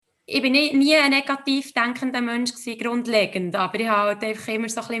ich bin nie ein negativ denkender Mensch gewesen, grundlegend, aber ich habe halt einfach immer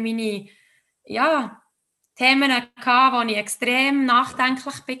so ein bisschen meine Themen gehabt, wo ich extrem nachdenklich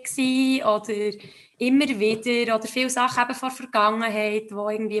war oder immer wieder oder viele Sachen eben von der Vergangenheit, die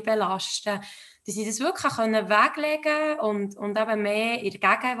irgendwie belasten, dass ich das wirklich weglegen konnte und eben mehr in der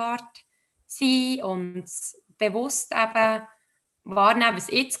Gegenwart sein und bewusst eben wahrnehmen,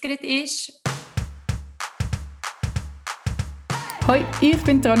 was jetzt gerade ist. Hoi, ich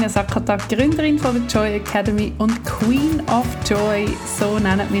bin Ronja Sakata, Gründerin von der Joy Academy und Queen of Joy, so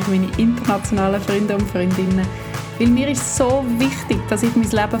nennen mich meine internationalen Freunde und Freundinnen. Weil mir ist so wichtig, dass ich mein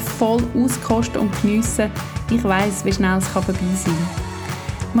Leben voll auskoste und geniesse. Ich weiss, wie schnell es vorbei sein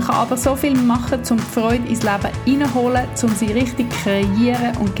kann. Man kann aber so viel machen, um die Freude ins Leben hineinzuholen, um sie richtig zu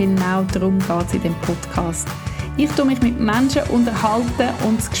kreieren, und genau darum geht es in diesem Podcast. Ich tue mich mit Menschen unterhalten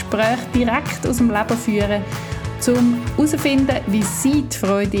und das Gespräch direkt aus dem Leben führen, um herauszufinden, wie sie die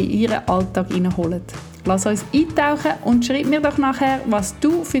Freude in ihren Alltag hineinholen. Lass uns eintauchen und schreib mir doch nachher, was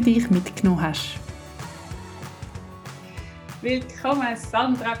du für dich mitgenommen hast. Willkommen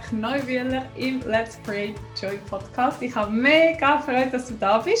Sandra Kneubühler im Let's Create Joy Podcast. Ich habe mega Freude, dass du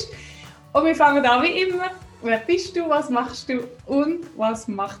da bist. Und wir fangen an wie immer. Wer bist du, was machst du und was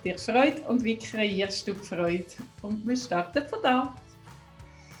macht dir Freude und wie kreierst du Freude? Und wir starten von da.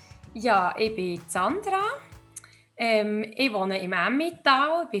 Ja, ich bin Sandra. Ich wohne im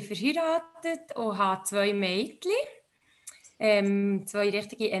Emmental, bin verheiratet und habe 2 Mädchen. 2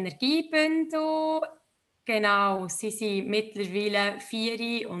 richtige Energiebündel. Genau, sie sind mittlerweile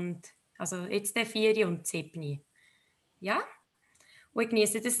 4 und 7. Ja, und ich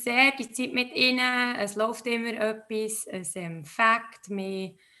genieße das sehr, die Zeit mit ihnen. Es läuft immer etwas, es fängt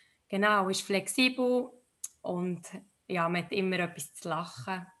mich, genau, ist flexibel und ja, man hat immer etwas zu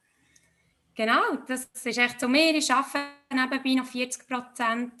lachen. Genau, das ist echt zu mir. Ich arbeite nebenbei noch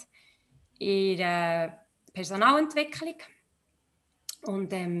 40% in der Personalentwicklung.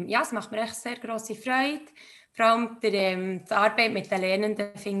 Und es macht mir echt sehr grosse Freude. Vor allem die Arbeit mit den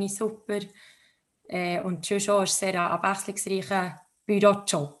Lernenden finde ich super. Und schon ist es sehr ein abwechslungsreicher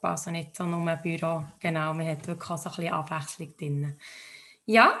Bürojob. Also nicht so nur ein Büro. Genau, man hat wirklich auch so ein bisschen Abwechslung drin.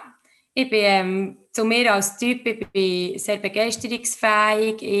 Ja, ich bin zu mir als Typ, ich bin sehr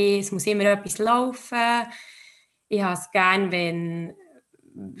begeisterungsfähig. Es muss immer etwas laufen. Ich habe es gerne,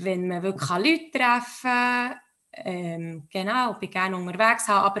 wenn man wirklich Leute treffen kann. Genau, ich bin gerne unterwegs,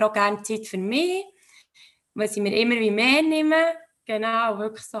 habe aber auch gerne Zeit für mich, was ich mir immer wie mehr nehme. Genau,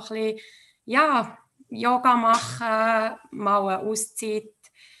 wirklich so ein bisschen, Yoga machen, mal eine Auszeit,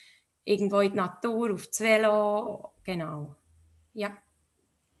 irgendwo in die Natur, auf das Velo. Genau, ja.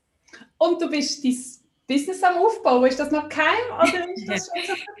 Und du bist dein Business am Aufbauen. Ist das noch geheim oder ist das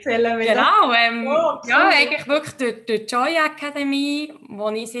schon zu erzählen? Genau, eigentlich wirklich durch die Joy Academy, wo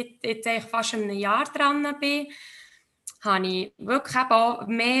ich jetzt eigentlich fast einem Jahr dran bin, habe ich wirklich auch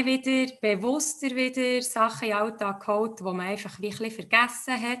mehr wieder, bewusster wieder Sachen in den Alltag geholt, die man einfach wirklich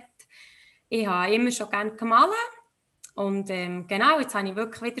vergessen hat. Ich habe immer schon gerne gemalt und genau, jetzt habe ich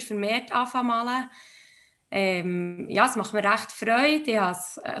wirklich wieder vermehrt angefangen zu malen. Es macht mir recht Freude. Ich habe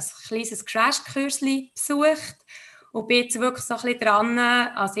ein kleines Crashkursli besucht und bin jetzt wirklich so ein bisschen dran.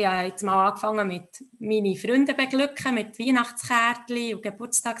 Also ich habe jetzt mal angefangen mit meinen Freunden beglücken, mit Weihnachtskärtchen und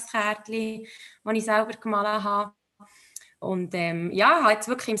Geburtstagskärtchen, die ich selber gemalt habe. Und habe jetzt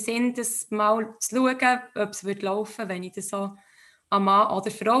wirklich im Sinn, das mal zu schauen, ob es laufen würde, wenn ich das so an Mann oder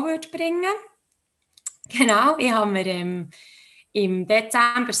Frau würde bringen. Genau, ich habe mir im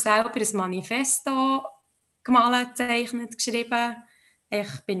Dezember selber ein Manifesto gemalt, gezeichnet, geschrieben. Ich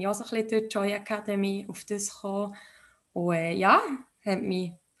bin ja auch so ein bisschen durch die Joy Academy auf das gekommen. Und habe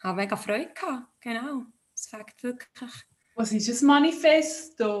mega Freude gehabt. Genau, das fängt wirklich. Was ist ein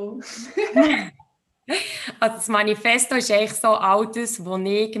Manifesto? Also das Manifesto ist eigentlich so all das, was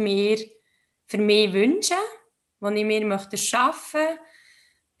ich mir für mich wünsche, was ich mir möchte schaffen.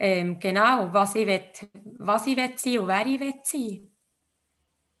 Genau, was ich will sein und wer ich will sein.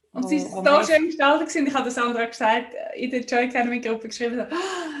 Und sie ist da schön gestaltet. Ich habe das Sandra gesagt, in der Joy Academy Gruppe geschrieben,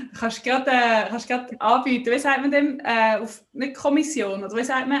 du kannst gerade anbieten. Wie sagt man dem? Nicht Kommission, oder wie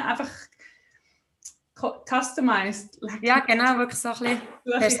sagt man? Einfach customized. Ja, genau, wirklich so ein bisschen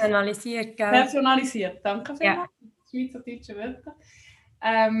personalisiert. Gell? Personalisiert, danke vielmals. Schweizerdeutsche Wörter.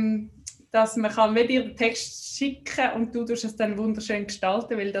 Dass man kann dir den Text schicken und du tust es dann wunderschön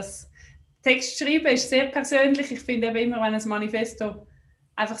gestalten, weil das Text schreiben ist sehr persönlich. Ich finde eben immer, wenn ein Manifesto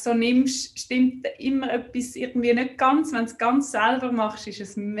einfach so nimmst, stimmt immer etwas irgendwie nicht ganz. Wenn du es ganz selber machst, ist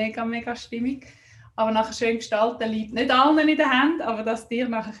es mega, mega stimmig. Aber nachher schön gestalten liegt nicht allen in der Hand, aber das dir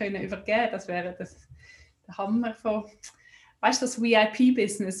nachher können übergeben, das wäre der Hammer von weißt du, das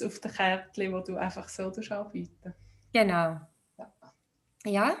VIP-Business auf den Kärtchen, das du einfach so anbieten. Genau.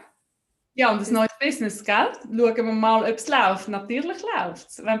 Ja. Ja, und das neues Business, gell? Schauen wir mal, ob es läuft. Natürlich läuft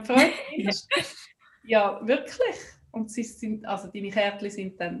es. Wenn die Freude ist, ja, wirklich. Und deine Kärtchen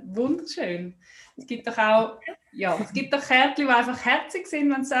sind dann wunderschön. Es gibt doch auch, es gibt doch Kärtchen, die einfach herzig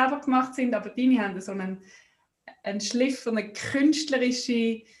sind, wenn sie selber gemacht sind, aber deine haben so einen Schliff und eine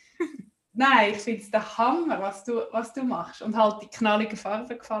künstlerische... Nein, ich finde es der Hammer, was du machst. Und halt die knalligen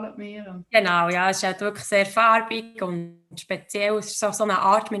Farben gefallen mir. Genau, ja, es ist halt wirklich sehr farbig und speziell. Es ist so eine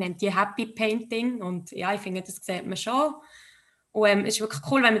Art, man nennt die Happy Painting. Und ja, ich finde, das sieht man schon. Und es ist wirklich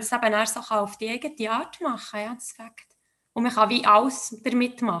cool, wenn man das eben erst so auf die eigene Art machen kann. Ja, das Fakt. Und man kann wie alles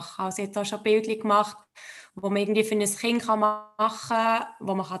damit machen. Also ich habe auch schon Bildchen gemacht, wo man irgendwie für ein Kind machen kann,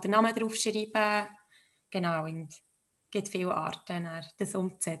 wo man den Namen draufschreiben kann. Genau, und es gibt viele Arten, das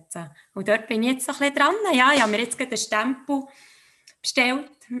umzusetzen. Und dort bin ich jetzt so ein bisschen dran. Ja, ich habe mir jetzt gerade einen Stempel bestellt.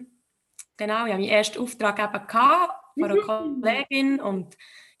 Genau, ich hatte meinen ersten Auftrag eben von einer Kollegin. Und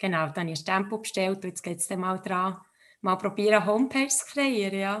genau, dann habe ich einen Stempel bestellt. Und jetzt geht es dann mal dran, mal probieren, eine Homepage zu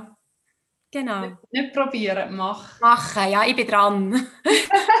kreieren. Ja. Genau. Nicht probieren, machen. Machen, ja, ich bin dran.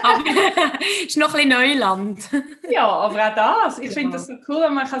 Aber es ist noch ein bisschen Neuland. Ja, aber auch das. Ich finde das so cool,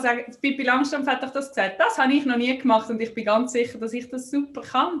 wenn man kann sagen, Pippi Langstrumpf hat doch das gesagt. Das habe ich noch nie gemacht und ich bin ganz sicher, dass ich das super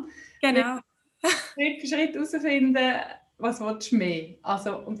kann. Genau. Schritt für Schritt herausfinden, was willst du mehr.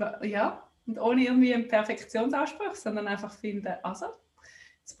 Also, und ohne irgendwie einen Perfektionsanspruch, sondern einfach finden, also,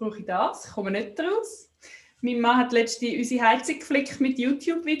 jetzt brauche ich das, ich komme nicht daraus. Mein Mann hat letztens unsere Heizung geflickt mit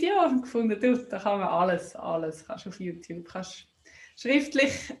YouTube-Video und gefunden, da kann man alles kannst auf YouTube. Kannst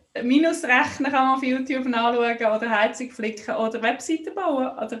schriftlich Minusrechnen kann man auf YouTube anschauen oder Heizung flicken oder Webseiten bauen.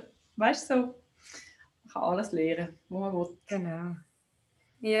 Oder, weißt du, so, man kann alles lernen, was man will. Genau.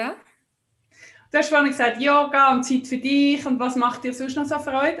 Ja. Du hast vorhin gesagt, Yoga und Zeit für dich und was macht dir sonst noch so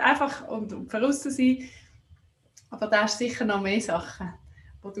Freude? Einfach und voraus zu sein. Aber da hast sicher noch mehr Sachen,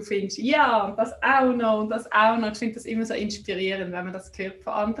 wo du findest, ja, und das auch noch und das auch noch. Ich finde das immer so inspirierend, wenn man das hört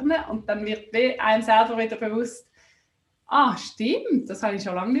von anderen. Und dann wird einem selber wieder bewusst, stimmt, das habe ich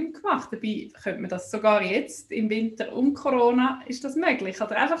schon lange nicht mehr gemacht. Dabei könnte man das sogar jetzt, im Winter um Corona, ist das möglich.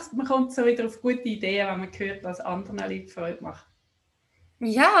 Oder einfach, man kommt so wieder auf gute Ideen, wenn man hört, was anderen Leuten Freude macht.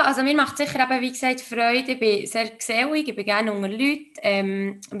 Ja, also mir macht sicher eben, wie gesagt, Freude. Ich bin sehr gesellig, ich bin gerne unter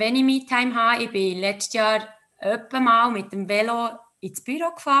Leuten. Wenn ich Me-Time habe, ich bin letztes Jahr etwa mal mit dem Velo ins Büro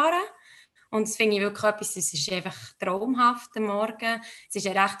gefahren. Und das finde ich wirklich etwas, es ist einfach traumhaft am Morgen. Es ist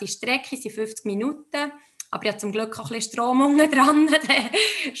eine rechte Strecke, es sind 50 Minuten. Aber ich habe zum Glück auch ein bisschen Strom unten dran,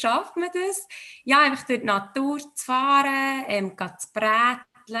 dann schafft man das. Ja, einfach durch die Natur zu fahren, zu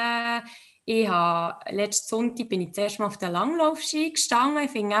bräteln. Letzten Sonntag bin ich zuerst mal auf den Langlaufski gestanden.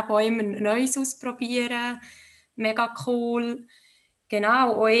 Ich finde auch immer Neues ausprobieren. Mega cool.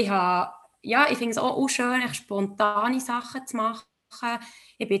 Genau, und ich finde es auch schön, spontane Sachen zu machen.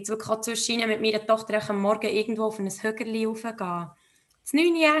 Ich bin jetzt wirklich auch zwischendurch mit meiner Tochter am Morgen irgendwo auf ein Hügel raufgehen. Das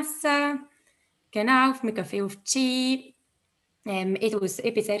 9 essen. Genau, wir gehen viel auf die Ski.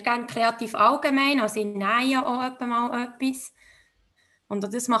 Ich bin sehr gerne kreativ allgemein, also ich nähe auch mal etwas. Und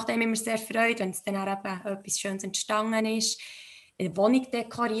das macht einem immer sehr Freude, wenn es dann auch eben etwas Schönes entstanden ist. Eine Wohnung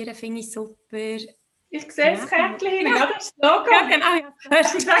dekorieren finde ich super. Ich sehe das Kärtchen hinten, das Logo. Ja, genau. Ja.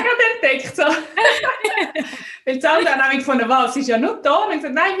 Hast du es auch entdeckt? So. Weil die Sandra hat nämlich gefunden, was, ist ja nur da. Und ich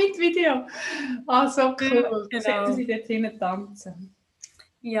gesagt, nein, mit Video. So cool. Genau. Setzen sie dort hinten tanzen.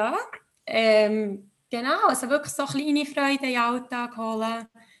 Ja, genau. Also wirklich so kleine Freude in den Alltag holen.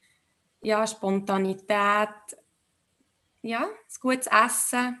 Ja, Spontanität. Ja, ein gutes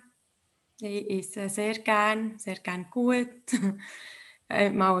Essen. Ich esse sehr gern gut.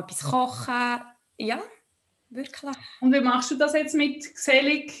 Mal etwas kochen. Ja, wirklich. Und wie machst du das jetzt mit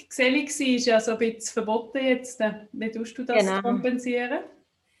gesellig? Gesellig sein ist ja so ein bisschen verboten jetzt. Wie tust du das kompensieren?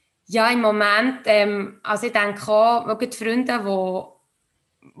 Ja, im Moment, also ich denke auch, die Freunde,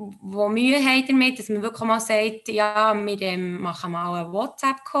 die Mühe haben damit, dass man wirklich mal sagt, ja, wir machen mal einen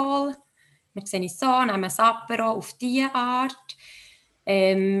WhatsApp-Call. Wir sehen uns so, nehmen ein Apero auf diese Art.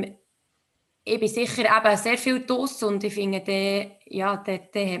 Ich bin sicher eben sehr viel draussen und ich finde,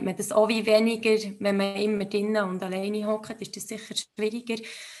 dann hat man das auch wie weniger, wenn man immer drinnen und alleine hockt, ist das sicher schwieriger.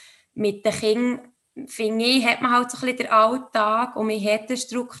 Mit den Kindern, finde ich, hat man halt so ein bisschen den Alltag und man hat eine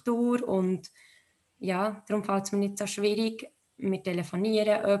Struktur und ja, darum fällt es mir nicht so schwierig. Wir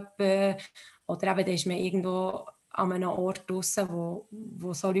telefonieren öppe oder eben, da ist man irgendwo an einem Ort draussen,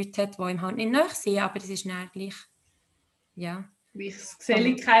 wo so Leute hat, die ihm halt nicht nahe sind, aber das ist dann gleich, ja. Das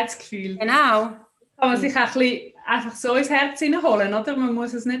Geselligkeitsgefühl. Genau. Kann man sich auch ein bisschen einfach so ins Herz hineinholen, oder? Man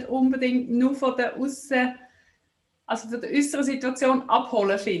muss es nicht unbedingt nur von der Aussen also von der äußeren Situation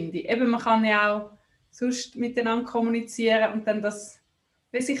abholen, finde ich. Eben, man kann ja auch sonst miteinander kommunizieren und dann das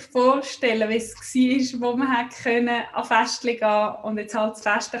wie sich vorstellen, wie es war, wo man hätte können an Festchen gehen und jetzt halt das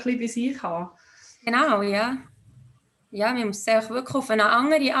Fest ein bisschen bei sich haben. Genau, ja. Ja, man muss es auch wirklich auf eine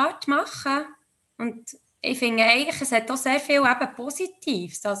andere Art machen. Und ich finde eigentlich, es hat auch sehr viel eben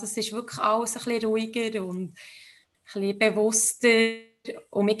Positives. Also es ist wirklich alles ein bisschen ruhiger und ein bisschen bewusster.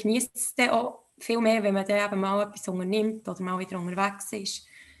 Und man genießt es dann auch viel mehr, wenn man dann eben mal etwas unternimmt oder mal wieder unterwegs ist.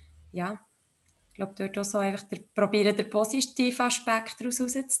 Ja, ich glaube, dort auch so einfach probieren, den positiven Aspekt daraus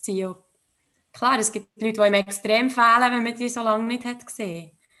rauszuziehen. Und klar, es gibt Leute, die ihm extrem fehlen, wenn man die so lange nicht hat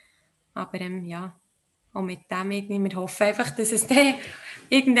gesehen. Aber ja, und mit dem irgendwie, wir hoffen einfach, dass es dann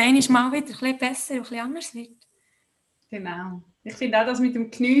irgendwann mal wieder ein bisschen besser und ein bisschen anders wird. Genau. Ich finde auch das mit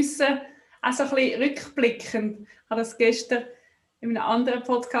dem Geniessen auch so ein bisschen rückblickend. Ich habe das gestern in einem anderen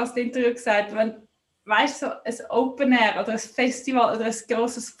Podcast-Interview gesagt, wenn, weißt du, so ein Open Air oder ein Festival oder ein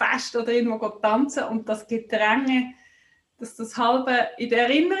grosses Fest oder irgendwo tanzen und das Gedränge, dass das halbe in der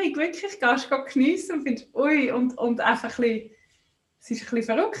Erinnerung wirklich gehst geniessen und findest, ui, und einfach ein bisschen, es ist ein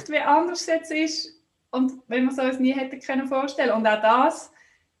bisschen verrückt, wie anders es jetzt ist und wenn man so es nie hätte können vorstellen. Und auch das,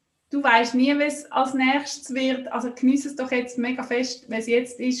 du weißt nie, wie es als nächstes wird. Also genieße es doch jetzt mega fest, wie es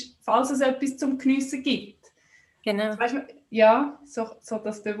jetzt ist, falls es etwas zum Geniessen gibt. Genau. Weißt du, ja, so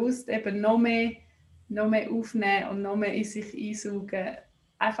das bewusst eben noch mehr aufnehmen und noch mehr in sich einsaugen.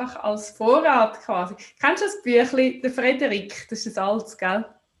 Einfach als Vorrat quasi. Kennst du das Büchlein, der Frederik? Das ist ein altes, gell?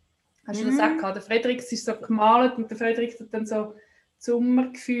 Hast du das auch gehabt? Der Frederik ist so gemalt und der Frederik hat dann so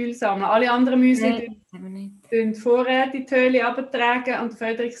Sommergefühl sammeln. Alle anderen Müsli tun Vorräte in die Höhle runtertragen und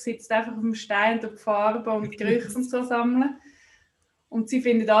Frederik sitzt einfach auf dem Stein und die Farben und Gerüche und so sammeln. Und sie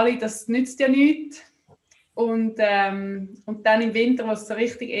finden alle, das nützt ja nichts. Und dann im Winter, wo es so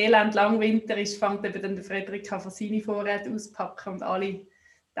richtig elend lang Winter ist, fängt eben dann der Frederik an, von seine Vorräte auspacken und alle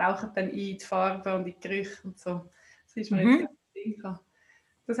tauchen dann in die Farben und in die Gerüche und so. Das ist mir jetzt Ding.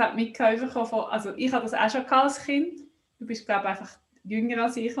 Das hat mitgeholfen. Also ich hatte das auch schon als Kind. Du bist, glaube ich, einfach jünger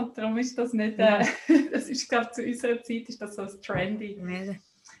als ich und darum ist das nicht, das ist, glaube ich, zu unserer Zeit ist das so ein trendy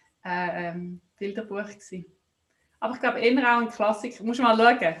Bilderbuch gewesen. Aber ich glaube, eher auch ein Klassiker. Musst du mal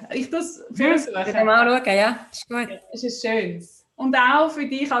schauen. Ich tue es versuchen. Ich will mal schauen, ja. Das ist gut. Ja, das ist ein schönes. Und auch für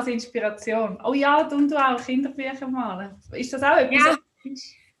dich als Inspiration. Oh ja, du auch Kinderbücher malen. Ist das auch etwas?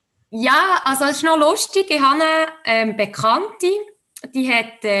 Ja, also es ist noch lustig. Ich habe eine Bekannte, die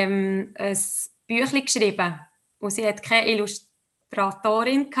hat ein Büchlein geschrieben. Und sie hat keine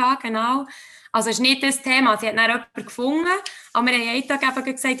Illustratorin gehabt, genau. Also es ist nicht das Thema. Sie hat dann jemanden gefunden. Aber wir haben einen Tag eben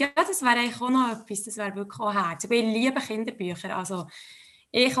gesagt, ja, das wäre eigentlich auch noch etwas. Das wäre wirklich auch Herz. Ich liebe Kinderbücher. Also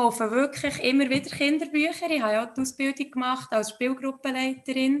ich kaufe wirklich immer wieder Kinderbücher. Ich habe ja die Ausbildung gemacht als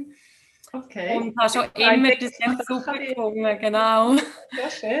Spielgruppenleiterin. Okay. Und habe schon immer das super gefunden, genau. Ja,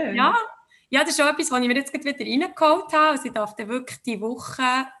 schön. Ja, das ist schon etwas, was ich mir jetzt wieder reingeholt habe. Also ich darf dann wirklich die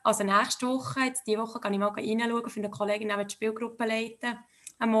Woche, also nächste Woche, jetzt diese Woche kann ich mal reinschauen, für eine Kollegin neben die Spielgruppe leiten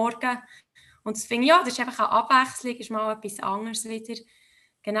am Morgen. Und das finde ich, ja, das ist einfach eine Abwechslung, ist mal etwas anderes wieder.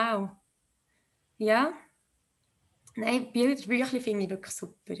 Genau. Ja. Nein, Bücher finde ich wirklich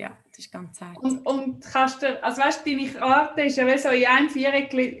super, ja. Das ist ganz herzlich. Und kannst du, also weißt du, deine Karte ist ja wie so, in einem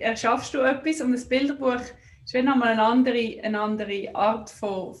Viereck erschaffst du etwas und ein Bilderbuch ist wie nochmal eine andere Art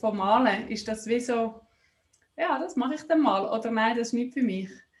von Malen. Ist das wie so, ja, das mache ich dann mal, oder nein, das ist nicht für mich?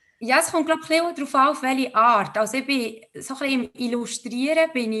 Ja, es kommt, glaube ich, darauf an, auf welche Art. Also ich bin so ein bisschen im Illustrieren,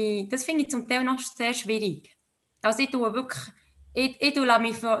 das finde ich zum Teil noch sehr schwierig. Also ich tue wirklich, ich lasse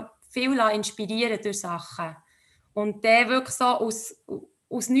mich viel inspirieren durch Sachen. Und dann wirklich so aus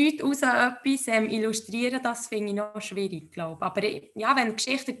nichts heraus etwas illustrieren, das finde ich noch schwierig, glaube ich. Aber ja, wenn die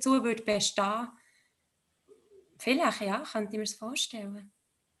Geschichte dazu würde bestehen, vielleicht, ja, könnte ich mir das vorstellen.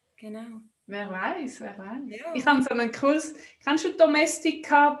 Genau. Wer weiß. Ja. Ich habe so einen Kurs, kennst du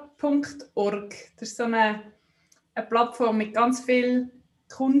domestica.org? Das ist so eine Plattform mit ganz vielen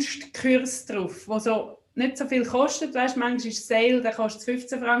Kunstkursen drauf, wo so nicht so viel kostet. Weißt, manchmal ist Sale, da kostet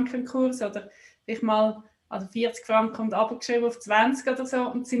 15 Franken ein Kurs oder vielleicht mal 40 Franken und abgeschrieben auf 20 oder so.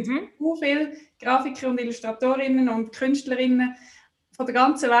 Und es sind so viele Grafiker und Illustratorinnen und Künstlerinnen von der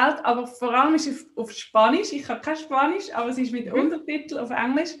ganzen Welt, aber vor allem ist es auf Spanisch. Ich habe kein Spanisch, aber es ist mit Untertiteln auf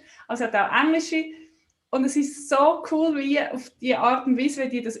Englisch. Also es hat auch Englische. Und es ist so cool, wie auf die Art und Weise, wie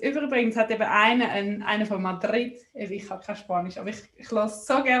die das überbringt. Es hat eben einen von Madrid. Ich habe kein Spanisch, aber ich lasse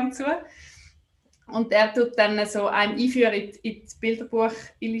so gerne zu. Und der tut dann so einen einführen in das Bilderbuch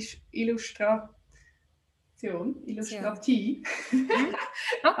Illustration. Illustrativ.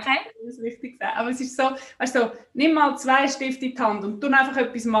 Okay. Das ist wichtig. Aber es ist so, weißt du, nimm mal 2 Stifte in die Hand und tu einfach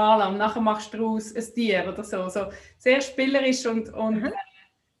etwas malen und nachher machst du daraus ein Tier oder so. So sehr spielerisch und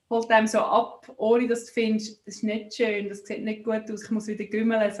holt einem so ab, ohne dass du findest, das ist nicht schön, das sieht nicht gut aus, ich muss wieder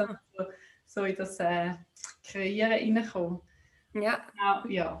gümmeln, sondern so in das Kreieren reinkommen. Ja.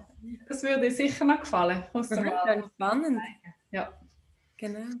 Ja. Das würde dir sicher noch gefallen. Spannend. Ja.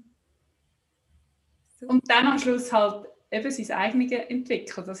 Genau. Und dann am Schluss halt eben sein eigenes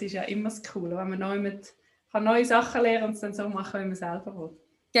entwickeln. Das ist ja immer das Coole, wenn man neue Sachen lernen und es dann so machen, wie man selber will.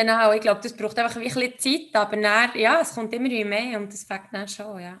 Genau, ich glaube, das braucht einfach ein bisschen Zeit, aber dann, ja, es kommt immer mehr und das fängt dann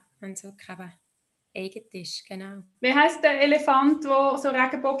schon, ja, wenn es wirklich eben eigen ist, genau. Wie heisst der Elefant, der so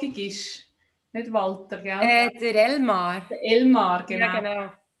regenbogig ist? Nicht Walter, gell? Der Elmar. Der Elmar, genau. Ja,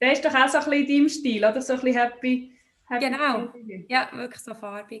 genau. Der ist doch auch so ein bisschen in deinem Stil, oder? So ein bisschen happy. Genau, ja, wirklich so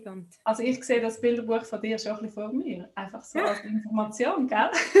farbig. Und Also ich sehe das Bilderbuch von dir schon ein bisschen vor mir. Einfach so als Information, gell?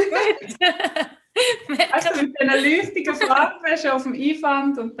 Also mit diesen leuchtigen Farben schon auf dem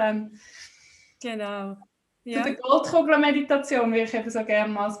Einwand und dann... Genau. Ja. Zu der Goldkugel-Meditation würde ich eben so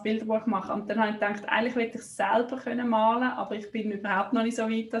gerne mal ein Bilderbuch machen. Und dann habe ich gedacht, eigentlich will ich es selber malen, aber ich bin überhaupt noch nicht so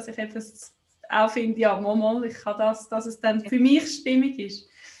weit, dass ich etwas auch finde, ja, mal, ich kann das, dass es dann für mich stimmig ist.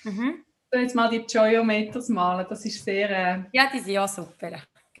 Jetzt mal die Geometers malen, das ist sehr... ja, die sind ja super. Genau.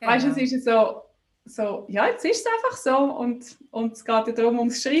 Weißt du, es ist so, ja, jetzt ist es einfach so und es geht ja darum,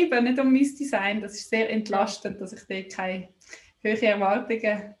 ums Schreiben, nicht um mein Design. Das ist sehr entlastend, dass ich dort keine hohen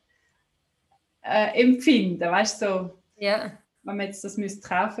Erwartungen empfinde. Weißt du, so, ja. wenn man jetzt das müsste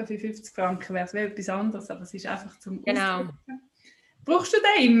kaufen für 50 Franken, wäre es etwas anderes, aber es ist einfach zum Genau. Ausdrucken. Brauchst du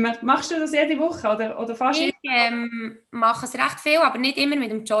den immer? Machst du das jede Woche oder fast ich mache es recht viel, aber nicht immer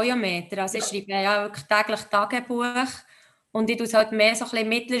mit dem Geometer. Also ich schreibe ja wirklich täglich Tagebuch und ich tue es halt mehr so ein bisschen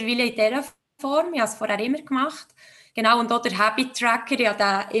mittlerweile in dieser Form. Ich habe es vorher immer gemacht. Genau, und auch der Habit-Tracker, ich habe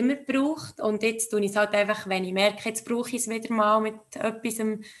den immer gebraucht. Und jetzt tue ich es halt einfach, wenn ich merke, jetzt brauche ich es wieder mal mit etwas,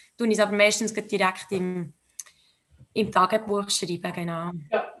 tue ich es aber meistens direkt im Tagebuch schreiben, genau.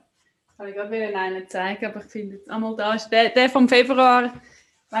 Ja, das kann ich gerade einen zeigen, aber ich finde jetzt einmal da ist der vom Februar.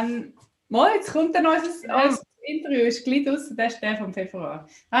 Jetzt kommt dann unser Interview, ist gleich raus, das ist der vom Februar.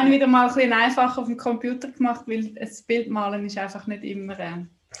 Da habe ich wieder mal ein bisschen einfach auf dem Computer gemacht, weil das Bildmalen ist einfach nicht immer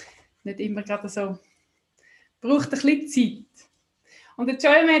gerade so, braucht ein bisschen Zeit. Und der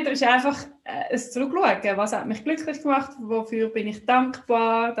Joymeter ist einfach ein Zurückschauen, was hat mich glücklich gemacht, wofür bin ich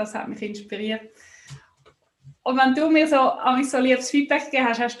dankbar, das hat mich inspiriert. Und wenn du mir so liebes Feedback gegeben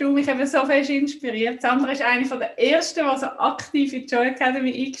hast, hast du mich eben so fest inspiriert. Sandra ist eine der ersten, die so aktiv in die Joy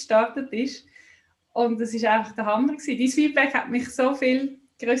Academy eingestartet ist. Und das war einfach der Hammer gewesen. Dein Feedback hat mich so viel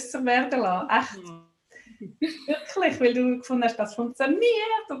grösser werden lassen. Echt. Wirklich, weil du gefunden hast, das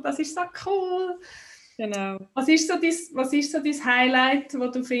funktioniert und das ist so cool. Genau. Was ist so dein Highlight, wo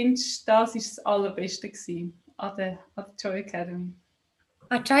du findest, das ist das Allerbeste gewesen an der Joy Academy?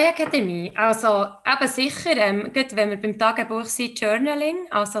 Die Joy Academy, also eben sicher, gerade wenn wir beim Tagebuch sind, Journaling,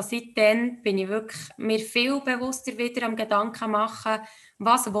 also seitdem bin ich wirklich mir viel bewusster wieder am Gedanken machen,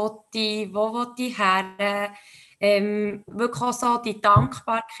 was will ich, wo will ich her, wirklich auch so die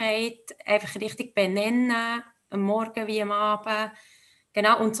Dankbarkeit einfach richtig benennen, am Morgen wie am Abend,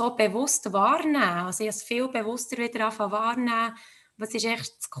 genau, und so bewusst wahrnehmen, also ich habe es viel bewusster wieder anfangen wahrnehmen, was ist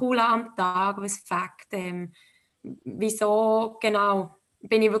echt das Coole am Tag, was fängt, wieso, genau,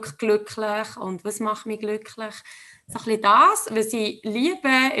 bin ich wirklich glücklich und was macht mich glücklich. So ein bisschen das, was ich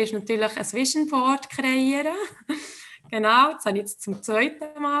liebe, ist natürlich ein Vision Board kreieren. Genau, das habe ich jetzt zum 2.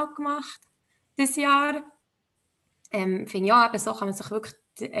 Mal gemacht, dieses Jahr. Finde ich ja, eben so kann man sich wirklich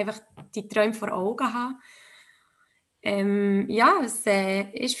einfach die Träume vor Augen haben. Ja, es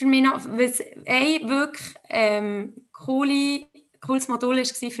ist für mich noch, was ein wirklich cooles Modul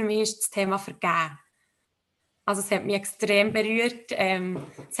war für mich, ist das Thema Vergeben. Also es hat mich extrem berührt.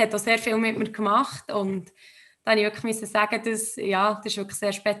 Es hat auch sehr viel mit mir gemacht und da musste ich wirklich sagen, das war wirklich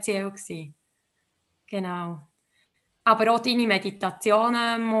sehr speziell gewesen. Genau. Aber auch deine Meditationen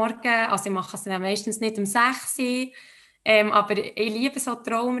am Morgen, also ich mache es dann meistens nicht um 6 Uhr, aber ich liebe so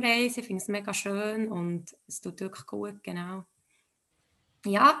Traumreisen, ich finde es mega schön und es tut wirklich gut, genau.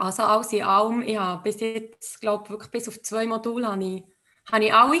 Ja, also alles in allem, ich habe bis jetzt, glaube ich, wirklich bis auf 2 Module habe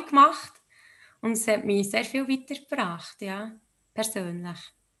ich alle gemacht. Und es hat mich sehr viel weitergebracht, ja, persönlich.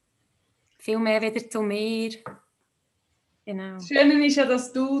 Viel mehr wieder zu mir. Genau. Das Schöne ist ja,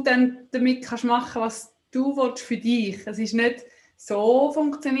 dass du dann damit machen kannst, was du willst für dich. Es ist nicht, so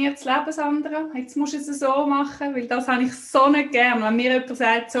funktioniert das Leben, Sandra. Jetzt musst du es so machen, weil das habe ich so nicht gern. Wenn mir jemand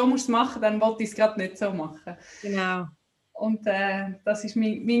sagt, so musst du es machen, dann will ich es gerade nicht so machen. Genau. Und das ist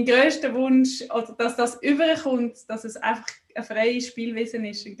mein grösster Wunsch, oder dass das überkommt, dass es einfach ein freies Spielwesen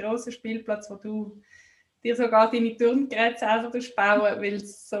ist, ein grosser Spielplatz, wo du dir sogar deine Turngeräte selber bauen, weil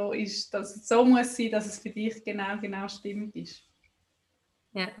es so ist, dass es so muss sein, dass es für dich genau stimmig ist.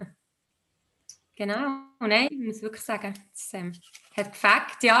 Ja. Genau, nein, ich muss wirklich sagen, es hat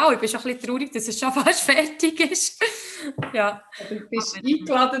gefällt. Ja, und ich bin schon ein bisschen traurig, dass es schon fast fertig ist. Ja. Du bist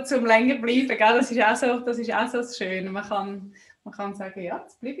eingeladen, zum länger zu bleiben, gell? Das ist auch so schön. Man kann sagen, ja,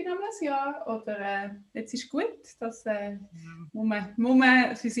 jetzt bleibe ich noch ein Jahr oder jetzt ist gut. Das muss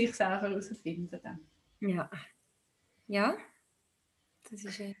man für sich selber herausfinden. Ja. Ja, das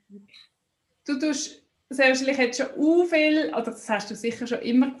ist Du tust sehr wahrscheinlich jetzt schon viel, oder das hast du sicher schon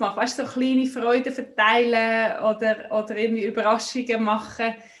immer gemacht, weißt du, so kleine Freuden verteilen oder irgendwie Überraschungen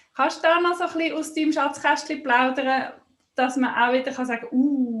machen. Kannst du da noch so ein bisschen aus deinem Schatzkästchen plaudern, dass man auch wieder kann sagen,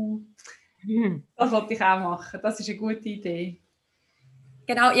 das wollte ich auch machen, das ist eine gute Idee.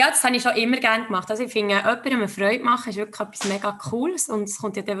 Genau, ja, das habe ich schon immer gerne gemacht. Also ich finde, jemandem eine Freude machen ist wirklich etwas mega Cooles und es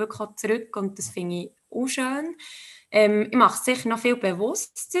kommt ja dann wirklich auch zurück und das finde ich auch schön. Ich mache es sicher noch viel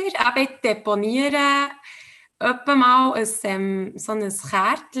bewusster. Eben deponiere etwa mal so ein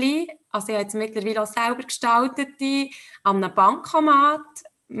Kärtchen, also ich habe jetzt mittlerweile auch selber gestaltete, an einem Bankomat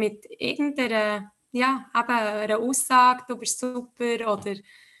mit irgendeiner, ja, eben einer Aussage, du bist super oder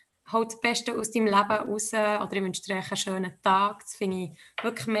halt das Beste aus deinem Leben raus oder ich wünsche dir einen schönen Tag. Das finde ich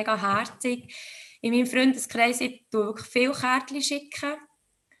wirklich mega herzig. In meinem Freundeskreis ich tue wirklich viele Kärtchen schicken.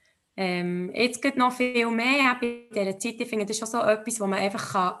 Jetzt geht noch viel mehr. Bei dieser Zeit, ich finde das schon so etwas, wo man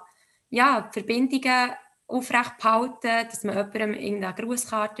einfach kann, ja, die Verbindungen aufrecht behalten kann, dass man jemandem irgendeine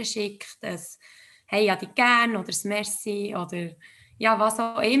Grußkarte schickt, ein «Hey, ich habe dich gern» oder ein «Merci» oder ja, was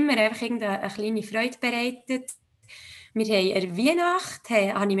auch immer, einfach irgendeine kleine Freude bereitet. Wir haben an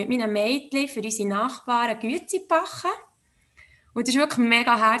Weihnachten habe ich mit meinen Mädchen für unsere Nachbarn Güezi gebacken. Und es war wirklich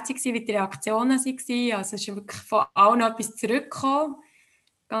mega herzig, wie die Reaktionen waren. Also es ist wirklich von allen etwas zurückgekommen.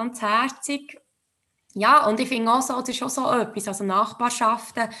 Ganz herzig. Ja, und ich finde auch so, das ist auch so etwas, also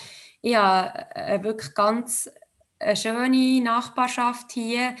Nachbarschaften. Ich habe wirklich ganz eine schöne Nachbarschaft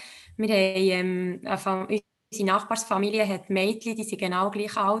hier. Wir haben unsere Nachbarsfamilie hat Mädchen, die sind genau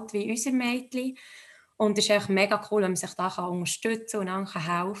gleich alt wie unsere Mädchen. Und es ist echt mega cool, wenn man sich da unterstützen und dann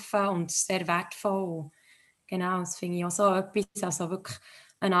helfen kann. Und es ist sehr wertvoll. Genau, das finde ich auch so etwas. Also wirklich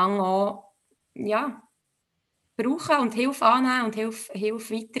einander auch, ja, brauchen und Hilfe annehmen und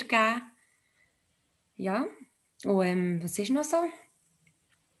Hilfe weitergeben. Ja, und was ist noch so?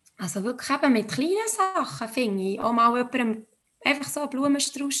 Also wirklich eben mit kleinen Sachen, finde ich. Auch mal jemandem einfach so einen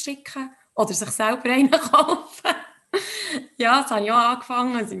Blumenstrauß schicken oder sich selber einen kaufen. Ja, das habe ich auch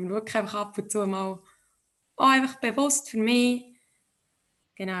angefangen. Also ich bin wirklich einfach ab und zu mal auch einfach bewusst für mich,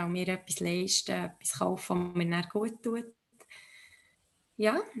 genau, mir etwas leisten, etwas kaufen, was mir dann gut tut.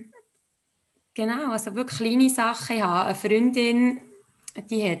 Ja, genau, also wirklich kleine Sachen. Ich habe eine Freundin,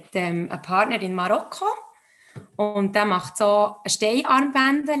 die hat einen Partner in Marokko und der macht so ein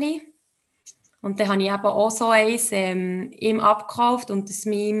Steinarmbändchen. Und dann habe ich eben auch so eins ihm abgekauft und es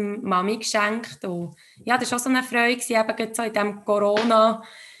meiner Mami geschenkt. Und ja, das war auch so eine Freude, eben so in diesem Corona-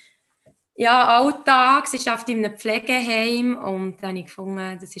 ja, Alltag. Sie arbeitet in einem Pflegeheim und dann habe ich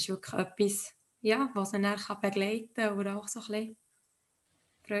gefunden, das ist wirklich etwas, ja, was sie dann begleiten kann oder auch so ein bisschen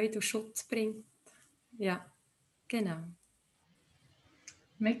Freude und Schutz bringt. Ja, genau.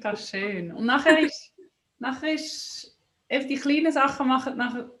 Mega schön. Und nachher ist eben die kleinen Sachen machen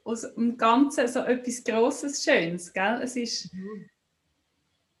nachher aus dem Ganzen so etwas Grosses, Schönes, gell? Es ist,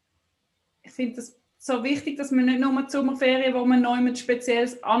 ich finde das so wichtig, dass man nicht nur die Sommerferien, wo man noch jemand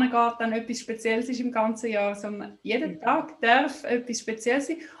Spezielles angeht, dann etwas Spezielles ist im ganzen Jahr, sondern jeden Tag darf etwas Spezielles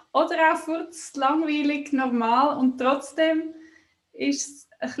sein. Oder auch kurz, langweilig, normal und trotzdem ist es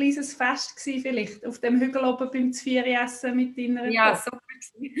ein kleines Fest gewesen, vielleicht, auf dem Hügel oben beim Zvieri-Essen mit deiner Ja, Tochter.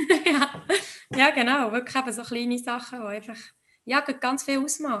 super. Ja. Ja, genau. Wirklich eben so kleine Sachen, die einfach ja, ganz viel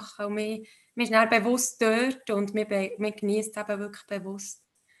ausmachen. Und man ist dann bewusst dort und man genießt eben wirklich bewusst.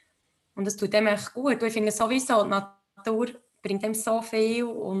 Und es tut dem echt gut. Und ich finde sowieso, die Natur bringt dem so viel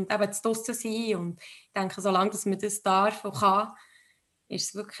und eben das draussen sein. Und ich denke, solange dass man das darf und kann, ist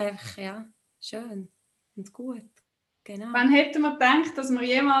es wirklich einfach, ja, schön und gut. Genau. Wann hätten wir gedacht, dass wir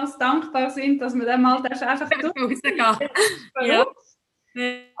jemals dankbar sind, dass wir dann mal einfach rausgehen. Ja. Ja.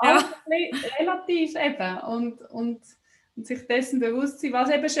 Alles ein bisschen relativ eben. Und sich dessen bewusst sein, was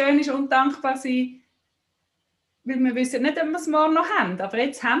eben schön ist und dankbar sein, weil wir wissen nicht, ob wir es morgen noch haben, aber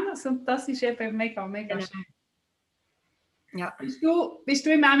jetzt haben wir es und das ist eben mega, mega schön. Ja. Bist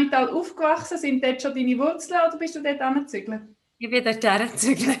du im Emmental aufgewachsen? Sind dort schon deine Wurzeln oder bist du dort angezügelt? Ich bin dort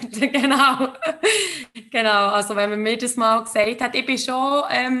hergezügelt, genau. Genau, also wenn man mir das mal gesagt hat, ich bin schon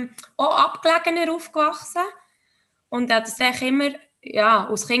auch abgelegener aufgewachsen und habe das eigentlich immer, ja,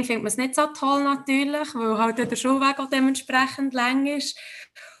 als Kind findet man es nicht so toll natürlich, weil halt der Schulweg auch dementsprechend lang ist.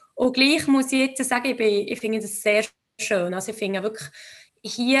 Und gleich muss ich jetzt sagen, ich finde das sehr schön. Also ich finde wirklich,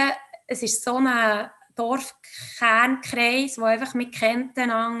 hier, es ist so ein Dorfkernkreis, wo einfach man kennt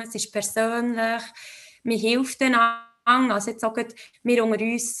einander, es ist persönlich, man hilft einander. Also jetzt auch wir unter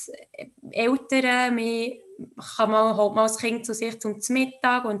uns Eltern, man holt mal das Kind zu sich zum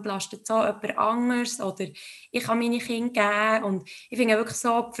Mittag und entlastet so jemand anderes oder ich kann meine Kinder geben und ich finde wirklich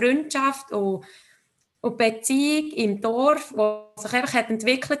so die Freundschaft und die Beziehung im Dorf, die sich einfach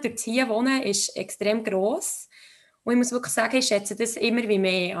entwickelt durch das Hierwohnen, ist extrem gross. Und ich muss wirklich sagen, ich schätze das immer wie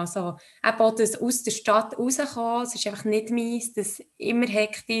mehr. Also eben auch das aus der Stadt rauskommen, es ist einfach nicht meins, das immer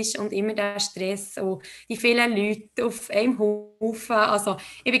hektisch und immer der Stress und die vielen Leute auf einem Haufen. Also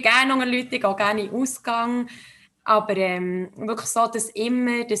ich bin gerne unter Leuten, ich gehe gerne in den Ausgang, aber wirklich so das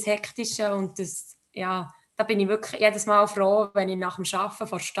immer, das Hektische und das, ja, da bin ich wirklich jedes Mal froh, wenn ich nach dem Arbeiten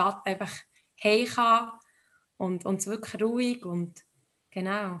von der Stadt einfach heim kann und es wirklich ruhig und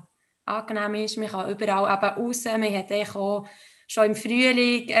genau angenehm ist. Man kann überall eben raus, man hat eigentlich auch schon im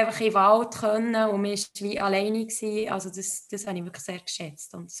Frühling einfach in den Wald können und man war wie alleine gewesen. Also das habe ich wirklich sehr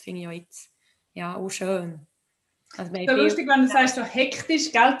geschätzt und das finde ich auch jetzt ja, auch schön. Also wir haben So viel... lustig, wenn du sagst, so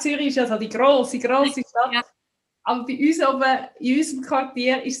hektisch, gell? Zürich ist ja so die grosse Stadt. Ja. Aber bei uns oben, in unserem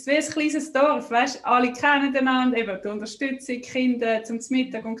Quartier, ist es wie ein kleines Dorf, weißt? Alle kennen einander, eben die Unterstützung, Kinder zum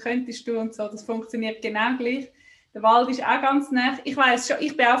Mittag und könntest du und so, das funktioniert genau gleich. Der Wald ist auch ganz nah. Ich weiss schon,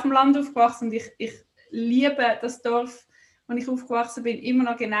 ich bin auf dem Land aufgewachsen und ich liebe das Dorf, wo ich aufgewachsen bin, immer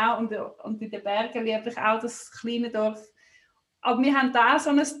noch genau und in den Bergen liebe ich auch das kleine Dorf. Aber wir haben da so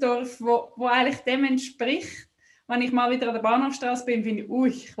ein Dorf, wo eigentlich dem entspricht. Wenn ich mal wieder an der Bahnhofstrasse bin, finde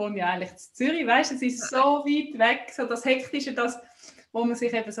ich, ich wohne ja eigentlich in Zürich, weißt, es ist so weit weg, so das Hektische, das, was man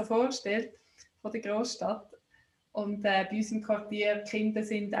sich eben so vorstellt von der Großstadt. Und bei uns im Quartier, die Kinder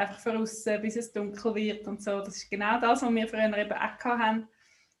sind einfach draussen, bis es dunkel wird und so. Das ist genau das, was wir früher eben auch hatten.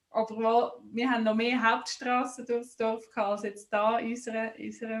 Aber wir haben noch mehr Hauptstraßen durchs Dorf gehabt, als jetzt da in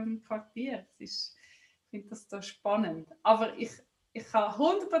unserem Quartier. Ich finde das so spannend. Aber ich kann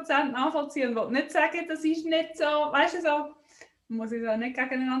 100% nachvollziehen und will nicht sagen, das ist nicht so, weißt du, so, man muss es auch nicht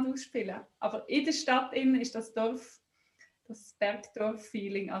gegeneinander ausspielen. Aber in der Stadt ist das Dorf, das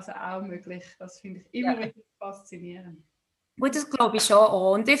Bergdorf-Feeling also auch möglich. Das finde ich immer wieder faszinierend. Und das glaube ich schon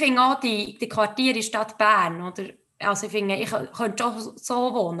auch. Und ich finde auch die Quartiere in Stadt Bern, oder? Also ich finde, ich könnte schon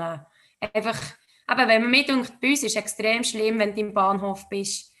so wohnen. Einfach, aber wenn man mir denkt, bei uns ist es extrem schlimm, wenn du im Bahnhof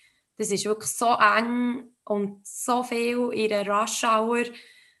bist. Das ist wirklich so eng und so viel in der Rush-Hour.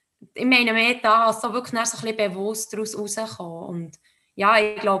 Ich meine mehr da, also wirklich so ein bisschen bewusst daraus rauskommen. Und ja,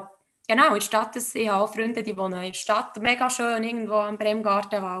 ich glaube, genau, in der Stadt, ich habe auch Freunde, die wohnen in der Stadt, mega schön, irgendwo am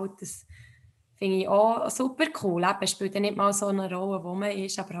Bremgartenwald. Das finde ich auch super cool. Es spielt ja nicht mal so eine Rolle, wo man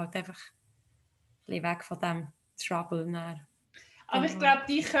ist, aber halt einfach ein bisschen weg von dem Trouble. Dann. Aber ich glaube,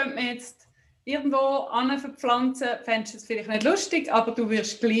 dich könnte man jetzt irgendwo verpflanzen. Fändest du es vielleicht nicht lustig, aber du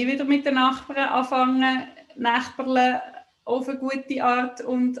wirst gleich wieder mit den Nachbarn anfangen, Nachbarn auf eine gute Art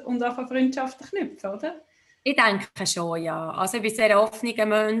und anfangen Freundschaften knüpfen, oder? Ich denke schon, ja. Also ich bin ein sehr offener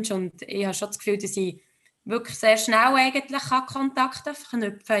Mensch und ich habe schon das Gefühl, dass ich wirklich sehr schnell eigentlich Kontakte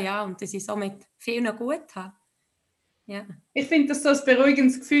knüpfen kann, ja, und dass ich so mit vielen gut habe. Ja. Ich finde das so ein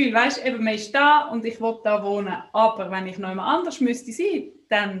beruhigendes Gefühl, weißt, eben man ist da und ich will da wohnen, aber wenn ich noch jemand anders müsste sein,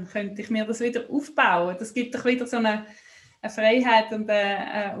 dann könnte ich mir das wieder aufbauen. Das gibt doch wieder so eine Freiheit und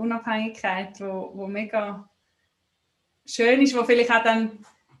eine Unabhängigkeit, wo mega schön ist, wo vielleicht auch dann,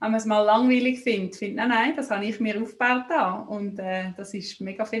 wenn man es mal langweilig findet, nein, das habe ich mir aufgebaut da und das ist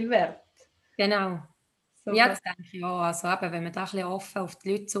mega viel wert. Genau. So, Ja, das denke ich auch. Also eben, wenn man da ein bisschen offen auf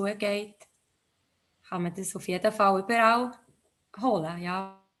die Leute zugeht, kann man das auf jeden Fall überall holen,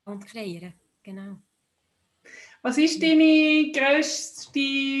 ja, und kreieren. Genau. Was ist deine grösste,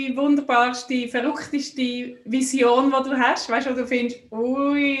 wunderbarste, verrückteste Vision, die du hast? Weißt du, wo du findest,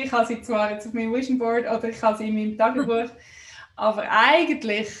 ui, ich habe sie zwar jetzt auf meinem Vision Board oder ich habe sie in meinem Tagebuch, aber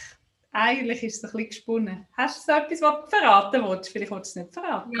eigentlich ist es ein bisschen gesponnen. Hast du so etwas, was du verraten willst? Vielleicht willst du es nicht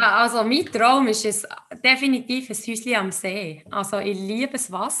verraten. Ja, also mein Traum ist es definitiv ein Häuschen am See. Also ich liebe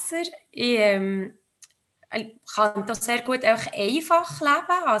das Wasser. Ich kann da sehr gut einfach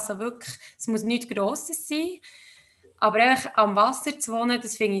leben. Also wirklich, es muss nichts Grosses sein. Aber einfach am Wasser zu wohnen,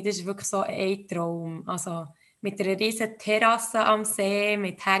 das finde ich, das ist wirklich so ein Traum. Also mit einer riesen Terrasse am See,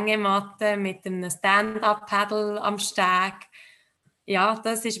 mit Hängematten, mit einem Stand-up-Paddle am Steg. Ja,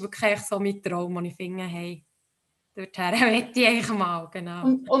 das ist wirklich so mein Traum, den ich finde, hey, dorthin möchte ich eigentlich mal, genau.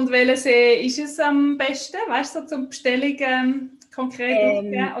 Und welcher See ist es am besten? Weißt du, so zum Bestellung konkret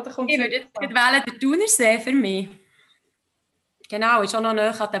aufgeben? Oder kommt Ich würde jetzt wählen den Thunersee für mich. Genau, ist auch noch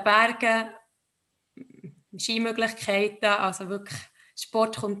näher an den Bergen, Skimöglichkeiten, also wirklich,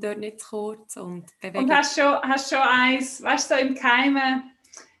 Sport kommt dort nicht zu kurz und Bewegung. Und hast schon eins, weißt du, so im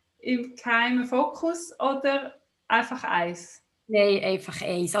geheimen Fokus oder einfach eins? Nein, einfach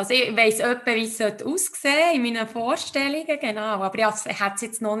eins. Also ich weiss etwa, wie es aussehen sollte in meinen Vorstellungen, genau, aber ich habe es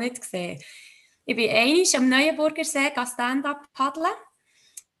jetzt noch nicht gesehen. Ich bin einmal am Neuenburger See Stand-up paddeln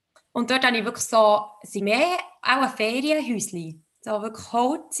und dort habe ich wirklich so, es sind mehr auch ein Ferienhäuschen, so wirklich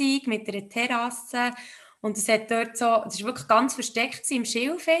holzig mit einer Terrasse und es hat dort so, es ist wirklich ganz versteckt im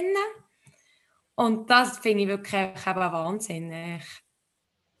Schilf innen. Und das finde ich wirklich eben Wahnsinn.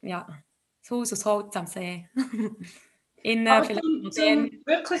 Ja, das Haus aus Holz am See. Innen Aber vielleicht zum modern.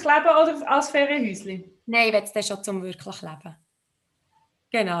 wirklich leben oder als Ferienhäuschen? Nein, ich will es dann schon zum wirklich Leben.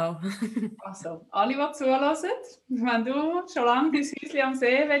 Genau. Also, alle, die zuhören, wenn du schon lange dein Häuschen am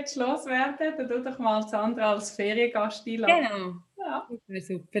See willst, loswerden, dann tu doch mal Sandra als Feriengast einladen. Genau. Ja. Das wäre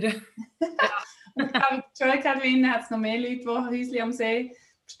super. Ja. Und ich glaube, in der Joy Academy hat es noch mehr Leute, die Häuschen am See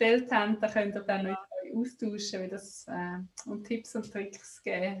bestellt haben. Da könnt ihr dann mit euch austauschen, wie das, und Tipps und Tricks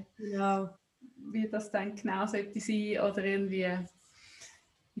geben, Genau. wie das dann genau sollte sein oder irgendwie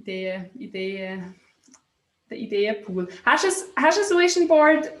der Ideenpool. Hast du ein Vision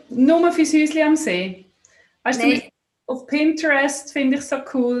Board nur fürs Häuschen am See? Weißt du, auf Pinterest finde ich es so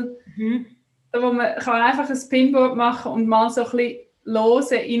cool, da wo man kann einfach ein Pinboard machen und mal so ein bisschen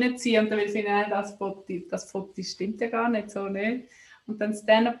lose reinziehen und dann will ich finden, das Foto stimmt ja gar nicht, so nicht. Und dann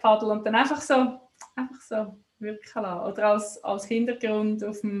Stand-up-Paddle und dann einfach so wirken lassen. Oder als Hintergrund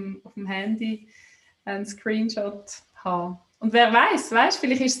auf dem Handy einen Screenshot haben. Und wer weiß,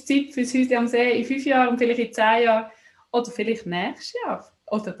 vielleicht ist es Zeit für das Häuschen am See in 5 Jahren und vielleicht in 10 Jahren oder vielleicht nächstes Jahr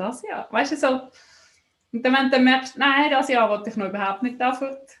oder das Jahr. Weißt du, so. Und dann, wenn du dann merkst, nein, das Jahr wollte ich noch überhaupt nicht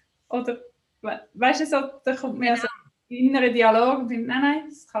dafür. Oder, weißt du, so, da kommt mir so ein innerer Dialog und finde, nein,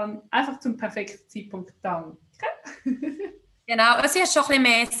 es kann einfach zum perfekten Zeitpunkt dann. Okay? Genau, es ist schon ein bisschen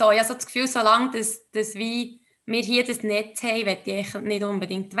mehr so. Ich habe so das Gefühl, solange wir hier das Netz haben, will ich nicht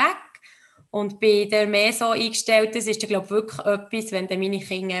unbedingt weg. Und bei der mehr so eingestellt, das ist glaube ich wirklich etwas, wenn dann meine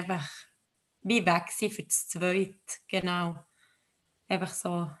Kinder einfach wie weg sind für das Zweite. Genau. Einfach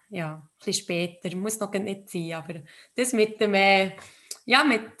so, ja, ein bisschen später. Muss noch nicht sein, aber das mit dem,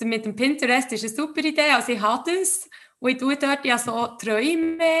 mit dem Pinterest ist eine super Idee. Also ich habe das und ich tue dort ja so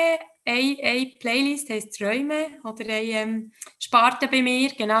Träume, eine Playlist heisst Träume oder eine Sparte bei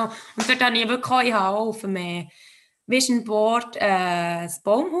mir, genau. Und dort habe ich wirklich auch, ich habe auch auf einem Vision Board ein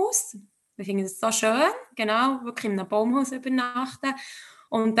Baumhaus. Ich finde das so schön, genau, wirklich in einem Baumhaus übernachten.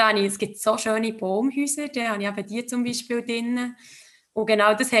 Und dann, es gibt so schöne Baumhäuser, da habe ich eben die zum Beispiel drin. Und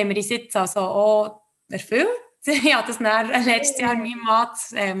genau das haben wir uns jetzt also auch erfüllt. Ich habe das dann letztes Jahr meinem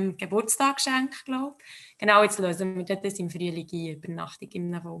Mann Geburtstag geschenkt, glaube ich. Genau, jetzt lösen wir das im Frühling ein, Übernachtung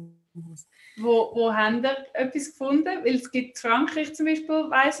in einem Baumhaus. Wo haben ihr etwas gefunden? Weil es gibt Frankreich zum Beispiel,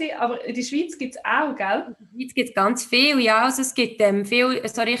 weiss ich, aber in der Schweiz gibt es auch, gell? In der Schweiz gibt es ganz viel, ja. Also es gibt viel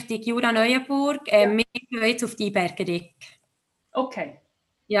so richtig Jura-Neuenburg. Wir gehen jetzt auf die Bergerik. Okay.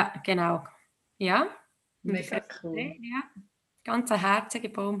 Ja, genau. Ja. Mega cool. Ja. Ganz eine herzige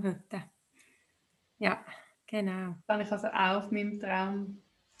Baumhütte. Ja, genau. Das habe ich also auch auf meinem Traum,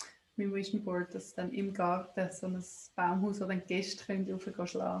 meinem Vision Board, dass dann im Garten so ein Baumhaus, wo dann die Gäste können raufgehen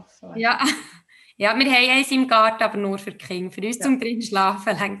schlafen. Ja. Ja, wir haben eins im Garten, aber nur für die Kinder. Für uns zum drin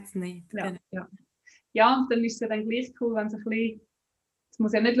schlafen reicht es nicht. Ja. Genau. Ja. Ja, und dann ist es ja dann gleich cool, wenn es ein bisschen, es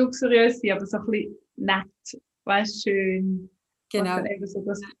muss ja nicht luxuriös sein, aber so ein bisschen nett, weißt, schön. Genau. Dann eben so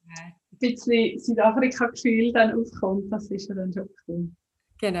das ein bisschen Südafrika-Gefühl dann aufkommt, das ist ja dann schon cool.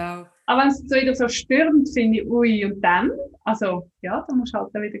 Genau. Aber wenn es jetzt wieder so stürmt, finde ich, ui, und dann, also ja, dann musst du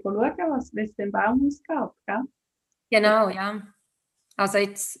halt dann wieder schauen, wie es dem Baum ausgeht, gell? Genau, ja. Also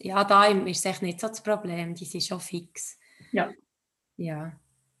jetzt, ja, da ist es echt nicht so das Problem, die sind schon fix. Ja. Ja.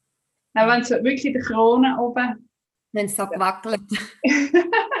 Wenn es wirklich die Krone oben... Wenn es so gewackelt.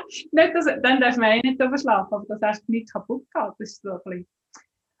 nicht, dann darf man nicht oben schlafen, aber das heißt nicht kaputt geht, das ist so ein bisschen...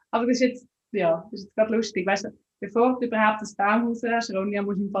 Aber das ist jetzt, ja, das ist jetzt gerade lustig, weißt du, bevor du überhaupt das Baumhaus hast, Ronja,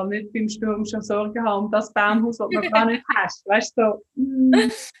 musst du im Fall nicht beim Sturm schon Sorgen haben um das Baumhaus, das du noch gar nicht hast, weißt du, so...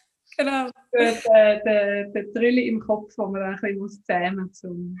 Genau. Der Trille im Kopf, wo man dann ein bisschen zähmen muss,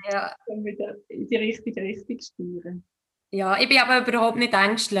 um wieder in die richtige Richtung zu steuern. Ja, ich bin aber überhaupt nicht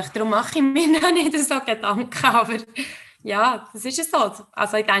ängstlich, darum mache ich mir noch nicht so Gedanken, aber ja, das ist es so.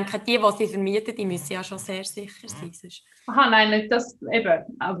 Also ich denke, die sie vermieten, die müssen ja schon sehr sicher sein. Sonst. Aha, nein, nicht das, eben,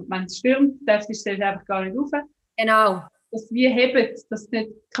 aber wenn es stürmt, darfst du einfach gar nicht rauf. Genau. dass es wie hebt, dass es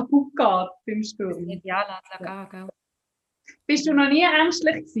nicht kaputt geht beim Das Sturm. nicht, ja, lass gehen, gell. Bist du noch nie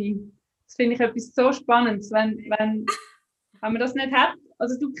ängstlich gewesen? Das finde ich etwas so Spannendes, wenn man das nicht hat.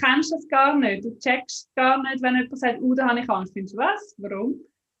 Also du kennst das gar nicht, du checkst gar nicht, wenn jemand sagt, da habe ich Angst. Findest du, was? Warum?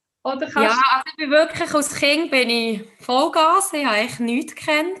 Oder Ja, kannst also ich bin wirklich, als Kind bin ich Vollgas, ich habe eigentlich nichts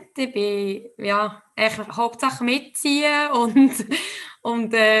gekannt. Ich bin, ja, eigentlich hauptsächlich mitziehen und noch ein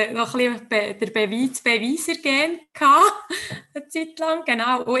bisschen der Beweiser-Gen gehabt, eine Zeit lang,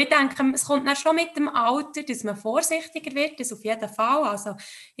 genau. Und ich denke, es kommt dann schon mit dem Alter, dass man vorsichtiger wird, das auf jeden Fall. Also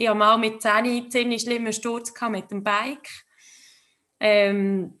ich hatte mal mit 10 einen ziemlich schlimmen Sturz gehabt mit dem Bike.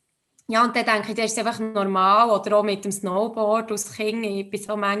 Ja, und dann denke ich, das ist einfach normal. Oder auch mit dem Snowboard als Kind. Ich bin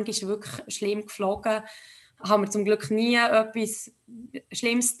so manchmal wirklich schlimm geflogen. Haben wir zum Glück nie etwas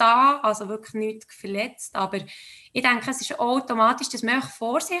Schlimmes da, also wirklich nichts verletzt. Aber ich denke, es ist automatisch, dass man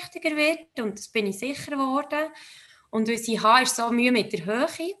vorsichtiger wird. Und das bin ich sicher geworden. Und was ich habe, ist so Mühe mit der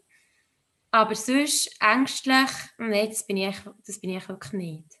Höhe. Aber sonst ängstlich, nein, das bin ich eigentlich wirklich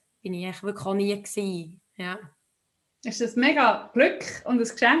nicht. Bin ich eigentlich wirklich auch nie gewesen. Ja. ist das mega Glück und ein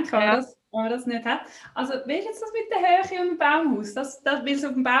Geschenk, Ja. wenn man das nicht hat. Also, wie ist jetzt das mit der Höhe und dem Baumhaus? Weil du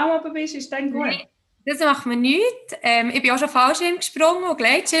auf dem Baum oben bist, ist dann gut? Nein, das macht mir nichts. Ich bin auch schon Fallschirm gesprungen und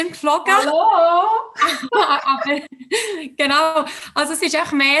Gleitschirm geflogen. Hallo? Aber genau, also es ist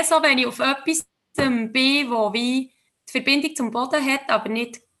echt mehr so, wenn ich auf etwas bin, wo wie die Verbindung zum Boden hat, aber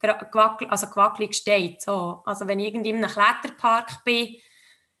nicht gewackelig steht. So. Also wenn ich irgendwie in einem Kletterpark bin,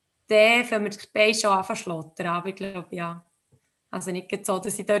 dann fangen mir die Beine schon an zu schlottern. Aber ich glaube, ja. Also nicht so,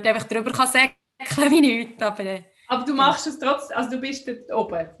 dass ich dort einfach drüber säckeln kann wie nichts. Aber du Genau. machst es trotzdem, also du bist dort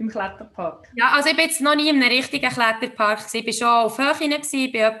oben im Kletterpark. Ja, also ich bin jetzt noch nie in einem richtigen Kletterpark gewesen. Ich war schon auf Höhe,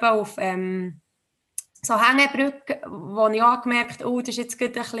 ich bin etwa auf so Hängebrücken, wo ich auch gemerkt habe, das ist jetzt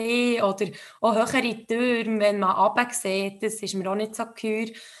gerade ein bisschen, oder auch höhere Türen, wenn man runter sieht, das ist mir auch nicht so geheuer.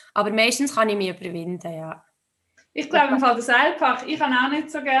 Aber meistens kann ich mich überwinden, ja. Ich glaube im Fall der Seilpark, ich habe auch nicht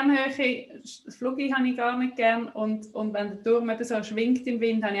so gerne Höhe, das Flugzeug habe ich gar nicht gerne und wenn der Turm eben so schwingt im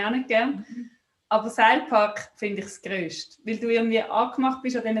Wind, habe ich auch nicht gerne. Aber Seilpark finde ich das Größte, weil du irgendwie angemacht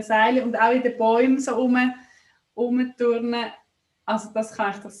bist an diesen Seilen und auch in den Bäumen so rumturnen. Also das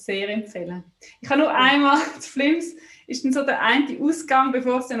kann ich dir sehr empfehlen. Ich habe nur einmal, das Flims ist dann so der eine Ausgang,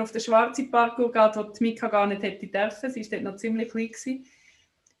 bevor es dann auf den schwarzen Parkour geht, wo die Mika gar nicht hätte dürfen. Sie war dort noch ziemlich klein gewesen,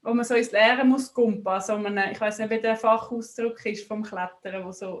 wo man so ins Leere muss gumpen. Also ich weiss nicht, wie der Fachausdruck ist vom Klettern, wo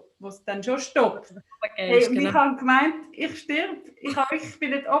es dann schon stoppt. Hey, und ich habe gemeint, ich sterbe. Ich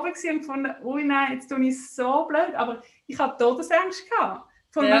bin dort oben und gefunden, ui nein, jetzt tue ich so blöd. Aber ich hatte Todesangst gehabt,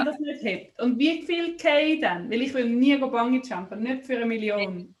 von wenn das nicht hebt. Und wie viel gehe ich dann? Weil ich will nie Bungee jumpen, nicht für 1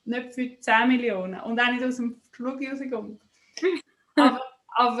 Million, nicht für 10 Millionen und auch nicht aus dem Flug rauskommen.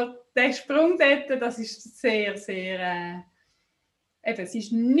 aber der Sprung dort, das ist sehr, sehr... eben, es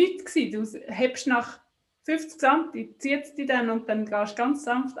war nichts gewesen. Du hebst nach 50 cm, ziehst dich dann und dann gehst du ganz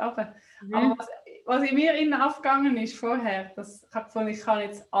sanft runter. Aber was in mir innen abgegangen ist vorher, das habe ich gefunden, ich kann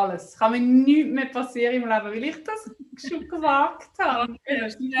jetzt alles. Es kann mir nichts mehr passieren im Leben, weil ich das schon gewagt habe. Du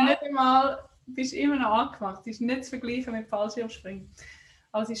bist immer noch angemacht. Es ist nicht zu vergleichen mit Fallschirmspringen.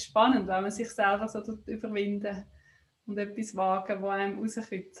 Aber es ist spannend, wenn man sich selber so überwinden und etwas wagen, das einem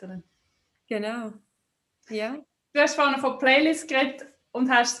rauskitzelt. Genau. Ja. Du hast vorhin von Playlists geredet und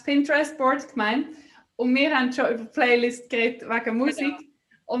hast das Pinterest-Board gemeint. Und wir haben schon über Playlists geredet wegen Musik. Genau.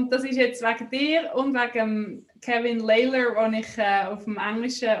 Und das ist jetzt wegen dir und wegen Kevin Layler, den ich auf der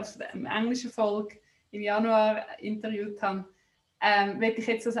englischen Folge im Januar interviewt habe. Will ich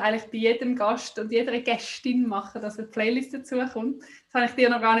jetzt das eigentlich bei jedem Gast und jeder Gästin machen, dass eine Playlist dazu kommt. Das habe ich dir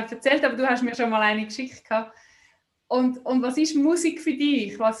noch gar nicht erzählt, aber du hast mir schon mal eine geschickt gehabt. Und was ist Musik für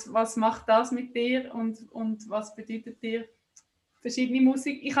dich? Was macht das mit dir und was bedeutet dir verschiedene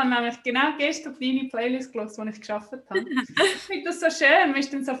Musik? Ich habe nämlich genau gestern deine Playlist gehört, die ich geschafft habe. Ich finde das so schön, wir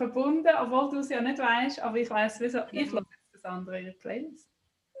sind dann so verbunden, obwohl du es ja nicht weißt, aber ich weiss, wieso ich höre das andere ihre Playlist.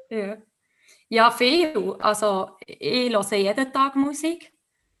 Ja, viel. Also ich höre jeden Tag Musik.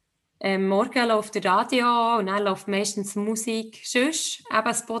 Morgen läuft der Radio und dann läuft meistens Musik. Sonst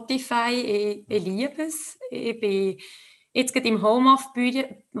eben Spotify, ich liebe es. Ich bin jetzt gerade im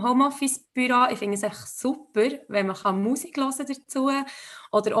Homeoffice-Büro. Ich finde es echt super, wenn man Musik hören dazu.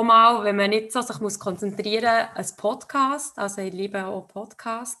 Oder auch mal, wenn man nicht so sich konzentrieren muss, ein Podcast. Also ich liebe auch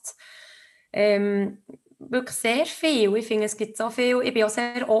Podcasts. Wirklich sehr viel. Ich finde, es gibt so viel. Ich bin auch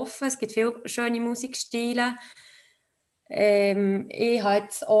sehr offen. Es gibt viele schöne Musikstile. Ich habe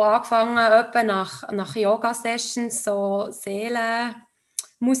jetzt auch angefangen, etwa nach Yoga-Sessions so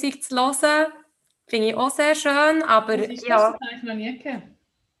Seelenmusik zu hören. Finde ich auch sehr schön, aber Das habe ich noch nie gehört.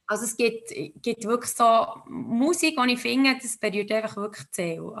 Also es gibt wirklich so Musik, die ich finde, das berührt einfach wirklich die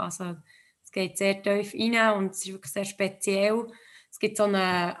Seele. Also es geht sehr tief rein und es ist wirklich sehr speziell. Es gibt so einen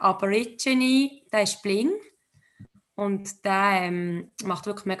Aborigine, der ist blind und der macht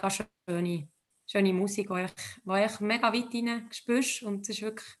wirklich mega schöne Musik, die ich mega weit rein spürst und es ist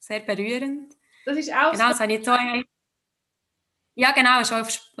wirklich sehr berührend. Das ist auch Genau, das habe ich jetzt so... Ja, genau, schon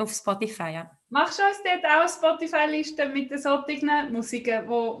auf Spotify, ja. Machst du uns dort auch eine Spotify-Liste mit den solchen Musiken,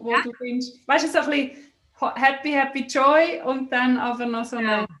 wo du findest, weißt du, so ein bisschen Happy, Happy Joy und dann aber noch so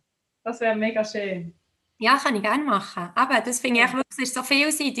eine, das wäre mega schön. Ja, kann ich gerne machen. Aber das finde ich wirklich, es ist so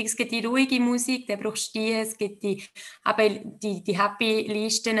vielseitig. Es gibt die ruhige Musik, dann brauchst du die, es gibt die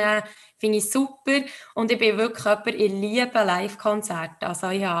Happy-Listen, finde ich super. Und ich bin wirklich jemand, ich liebe Live-Konzerte. Also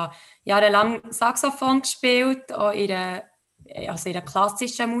ich habe jahrelang Saxophon gespielt, auch in der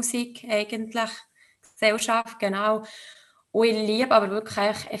klassischen Musik eigentlich, Gesellschaft, genau. Und ich liebe aber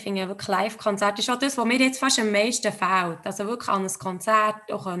wirklich, ich finde wirklich Live-Konzerte ist auch das, was mir jetzt fast am meisten fehlt. Also wirklich an ein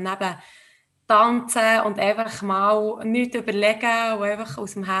Konzert auch neben tanzen und einfach mal nichts überlegen und einfach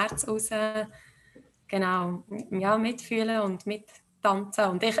aus dem Herz raus, genau, ja, mitfühlen und mittanzen.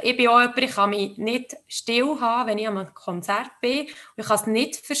 Und ich bin auch jemand, ich kann mich nicht still haben, wenn ich an einem Konzert bin. Und ich kann es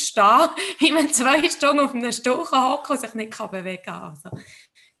nicht verstehen, wie man 2 Stunden auf einem Stuhl hocken kann und sich nicht bewegen kann. Also,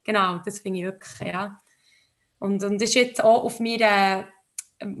 genau, das finde ich wirklich, ja. Und das ist jetzt auch auf meinem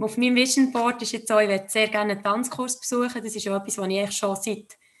Vision Board ist jetzt auch, ich würde sehr gerne einen Tanzkurs besuchen. Das ist auch etwas, was ich eigentlich schon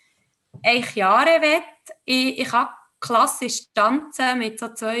seit Jahre will. Ich kann klassisch tanzen mit so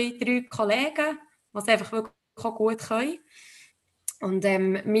 2, 3 Kollegen, die es einfach wirklich auch gut können. Und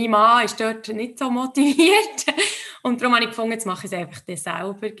mein Mann ist dort nicht so motiviert. Und darum habe ich gefunden, jetzt mache ich es einfach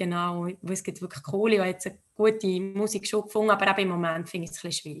selber. Genau. Weil es gibt wirklich coole, ich habe jetzt eine gute Musikschule gefunden, aber eben im Moment finde ich es ein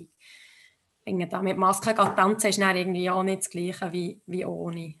bisschen schwierig. Ich finde, da mit Maske tanzen ist dann irgendwie auch nicht das Gleiche wie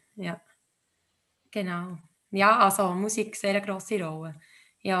ohne. Ja. Genau. Ja, also Musik sehr eine grosse Rolle.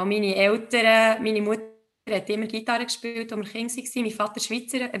 Ja, meine Mutter hat immer Gitarre gespielt, als wir Kinder waren. Mein Vater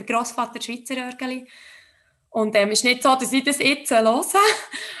Schweizer, Grossvater Schweizer Örgeli. Und es ist nicht so, dass ich das jetzt höre.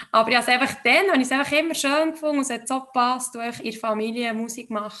 Aber ich habe es einfach immer schön gefunden. Es hat so gepasst, in der Familie Musik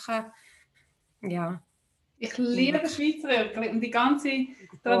machen. Ja. Ich liebe Schweizer Örgeli und die ganze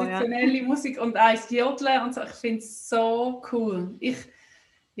traditionelle Musik und auch das Jodeln und so. Ich finde es so cool. Ich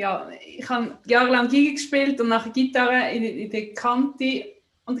habe jahrelang Geige gespielt und nachher Gitarre in der Kante.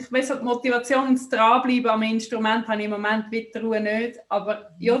 Und ich weiß, die Motivation und das Dranbleiben am Instrument habe ich im Moment weiter nicht.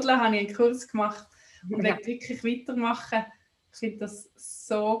 Aber Jodeln habe ich einen Kurs gemacht und will wirklich weitermachen. Ich finde das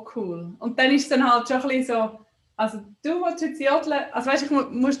so cool. Und dann ist es dann halt schon ein bisschen so, also du willst jetzt jodeln, also weißt, ich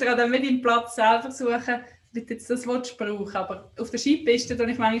muss dir dann mit deinen Platz selber suchen, wie du jetzt das brauchen. Aber auf der Skipiste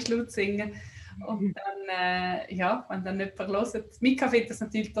tue ich manchmal laut singen. Und dann, wenn dann jemand hört, Mika findet das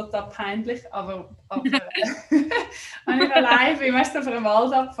natürlich total peinlich, aber wenn ich allein bin, weißt du, auf einer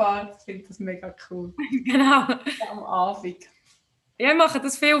Waldabfahrt, finde ich das mega cool. Genau. Am Abend. Ja, ich mache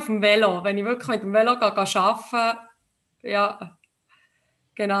das viel auf dem Velo, wenn ich wirklich mit dem Velo arbeite. Ja,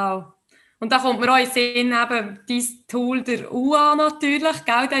 genau. Und da kommt mir auch in den Sinn, eben dieses Tool der UA natürlich,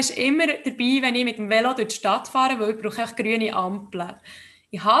 gell? Der ist immer dabei, wenn ich mit dem Velo durch die Stadt fahre, weil ich brauche grüne Ampeln.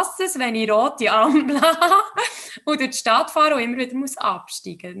 Ich hasse es, wenn ich rote Ampeln habe und durch die Stadt fahre und immer wieder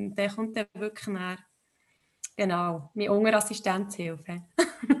absteigen muss. Dann kommt dann wirklich näher. Genau, mein Unterassistenzhilfe.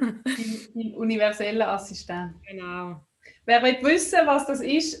 Dein universeller Assistent. Genau. Wer will wissen, was das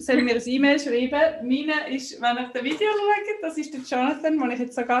ist, soll mir ein E-Mail schreiben. Meine ist, wenn ich das Video schaue, das ist der Jonathan, den ich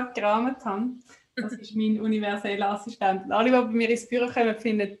jetzt sogar gerahmt habe. Das ist mein universeller Assistent. Und alle, die bei mir ins Büro kommen,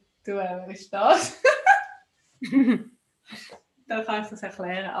 finden, du, wer ist das? Dann kann ich das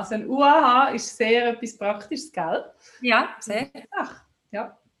erklären. Also ein UAH ist sehr etwas Praktisches, gell? Ja, sehr. Ach,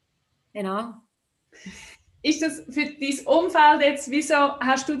 ja. Genau. Ist das für dein Umfeld jetzt, wieso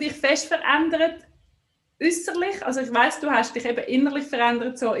hast du dich fest verändert, äußerlich? Also ich weiss, du hast dich eben innerlich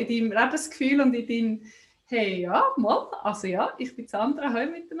verändert, so in deinem Lebensgefühl und in deinem, hey, ja, mal, also ja, ich bin Sandra,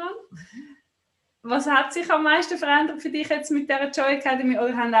 heute miteinander. Was hat sich am meisten verändert für dich jetzt mit dieser Joy Academy?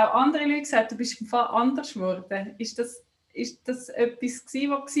 Oder haben auch andere Leute gesagt, du bist im Fall anders geworden? Ist das etwas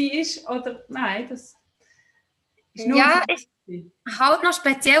gewesen, was war? Oder nein, das ist nur... Ja, ist halt noch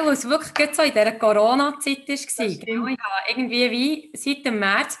speziell, weil es wirklich so in dieser Corona-Zeit war. Genau, ich habe irgendwie seit dem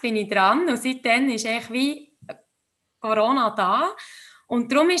März bin ich dran und seitdem ist eigentlich wie Corona da.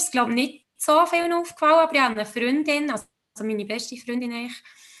 Und darum ist es, glaube ich, nicht so viel aufgefallen, aber ich habe eine Freundin, also meine beste Freundin eigentlich,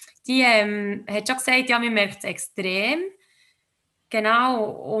 die hat schon gesagt, ja, man merkt es extrem. Genau,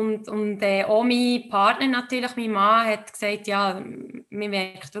 und auch mein Partner natürlich, mein Mann, hat gesagt, ja, man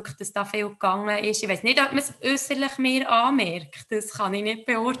merkt wirklich, dass da viel gegangen ist. Ich weiß nicht, ob man es äußerlich mir anmerkt, das kann ich nicht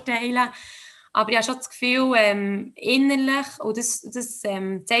beurteilen, aber ich habe schon das Gefühl, innerlich, und das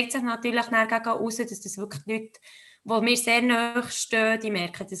zeigt sich natürlich dann gegen aussen, dass das wirklich Leute, die mir sehr nahe stehen, die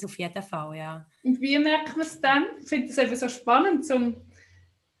merken das auf jeden Fall, ja. Und wie merkt man es dann? Ich finde es eben so spannend,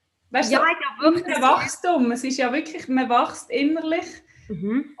 weißt du, Ja, so ich glaube wirklich, innere Wachstum. Es ist ja wirklich, man wächst innerlich.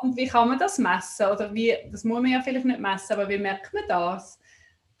 Mhm. Und wie kann man das messen? Oder das muss man ja vielleicht nicht messen, aber wie merkt man das?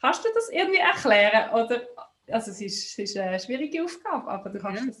 Kannst du das irgendwie erklären? Oder, also es ist eine schwierige Aufgabe, aber du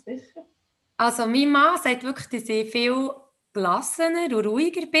kannst das sicher. Also mein Mann sagt wirklich, dass ich viel gelassener und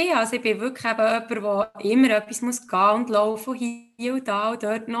ruhiger bin. Also ich bin wirklich eben jemand, der immer etwas muss gehen und laufen, hier und da und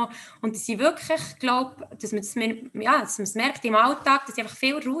dort noch. Und dass ich wirklich glaube, dass man dass man es merkt im Alltag, dass ich einfach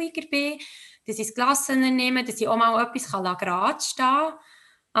viel ruhiger bin, dass ich es gelassener nehme, dass ich auch mal etwas gerade stehen kann.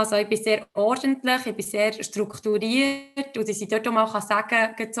 Also ich bin sehr ordentlich, ich bin sehr strukturiert und dass ich dort auch mal sagen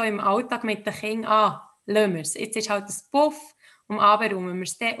kann, gerade so im Alltag mit den Kindern, lassen wir es. Jetzt ist halt das Puff, am Abend räumen wir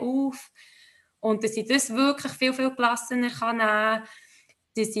es dann auf. Und dass ich das wirklich viel, viel gelassener kann nehmen kann,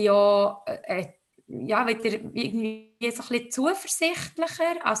 dass ich auch wieder irgendwie so ein bisschen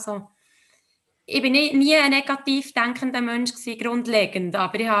zuversichtlicher, also ich bin nie ein negativ denkender Mensch gewesen, grundlegend,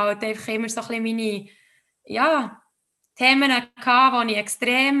 aber ich habe halt einfach immer so ein bisschen meine Themen gehabt, wo ich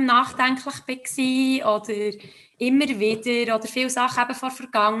extrem nachdenklich war oder immer wieder oder viele Sachen eben von der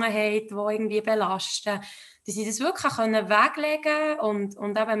Vergangenheit, die irgendwie belasten, dass ich das wirklich weglegen konnte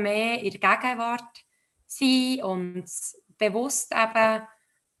und eben mehr in der Gegenwart sein und bewusst eben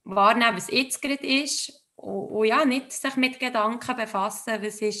wahrnehmen, was jetzt gerade ist und ja, nicht sich mit Gedanken befassen,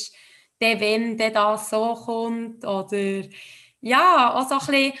 was ist der, wenn der das so kommt oder ja, auch so ein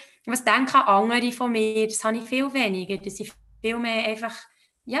bisschen, was denken andere von mir, das habe ich viel weniger, dass ich viel mehr einfach,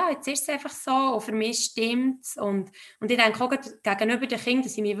 ja, jetzt ist es einfach so und für mich stimmt es und ich denke auch gegenüber den Kindern,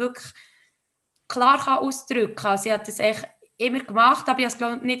 dass ich mich wirklich klar ausdrücken kann. Also ich habe das echt immer gemacht, aber ich habe es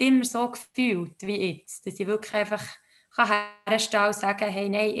glaube ich, nicht immer so gefühlt wie jetzt, dass ich wirklich einfach herstellen und sagen, hey,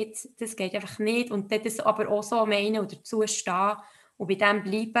 nein, jetzt, das geht einfach nicht und das aber auch so meinen oder dazu stehen und bei dem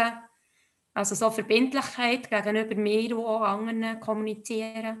bleiben. Also so Verbindlichkeit gegenüber mir und auch anderen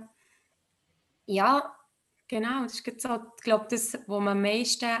kommunizieren. Ja, genau, das ist gerade so, ich glaube, das, was man am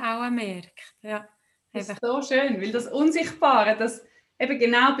meisten auch merkt. Ja, Das einfach. ist so schön, weil das Unsichtbare, das eben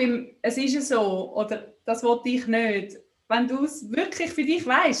genau es ist ja so, oder das will ich nicht. Wenn du es wirklich für dich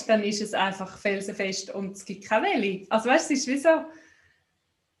weißt, dann ist es einfach felsenfest und es gibt keine Welle. Also weißt du, es ist wie so.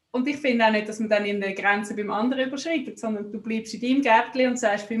 Und ich finde auch nicht, dass man dann in der Grenze beim anderen überschreitet, sondern du bleibst in deinem Gärtchen und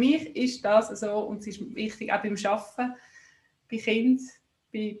sagst, für mich ist das so und es ist wichtig, auch beim Arbeiten, bei Kindern,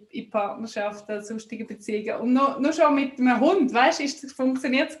 in Partnerschaften, sonstigen Beziehungen und nur schon mit einem Hund, weißt du,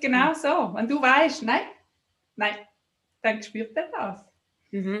 funktioniert es genau so. Wenn du weißt, nein, dann spürt er das.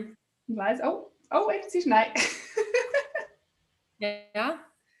 Mhm. Und weiss, oh, jetzt ist nein. Ja,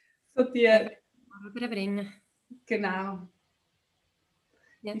 So die, rüberbringen. genau.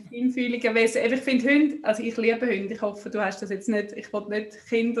 Ja. Die feinfühligen Wesen. Ich finde Hunde, also ich liebe Hunde, ich hoffe, du hast das jetzt nicht, ich will nicht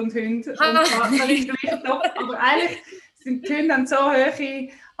Kind und Hund und Partnerin gleich top, aber eigentlich sind die Hunde an so hohe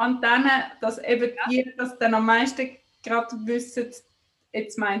Antennen, dass eben die das dann am meisten gerade wissen,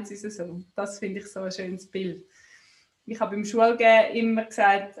 jetzt meint sie es so. Das finde ich so ein schönes Bild. Ich habe im Schulgehen immer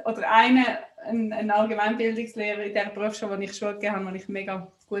gesagt, oder ein Allgemeinbildungslehrer in der Berufsschule, wo ich Schule gegeben habe, den ich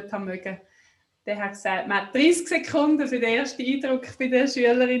mega gut haben mögen, der hat gesagt, man hat 30 Sekunden für den ersten Eindruck bei den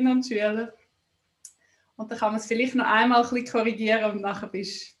Schülerinnen und Schülern. Und dann kann man es vielleicht noch einmal ein bisschen korrigieren und nachher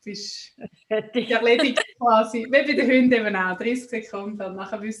bist du erledigt quasi. Wie bei den Hunden eben auch, 30 Sekunden. Und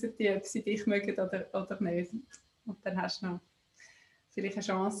nachher wissen die, ob sie dich mögen oder nicht. Und dann hast du noch vielleicht eine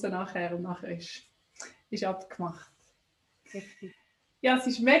Chance nachher und nachher ist abgemacht. Richtig. Ja, es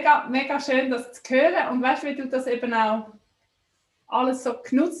ist mega, mega schön, das zu hören. Und weißt du, wie du das eben auch alles so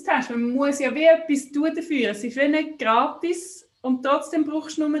genutzt hast. Man muss ja wie etwas tun dafür. Es ist wie nicht gratis und trotzdem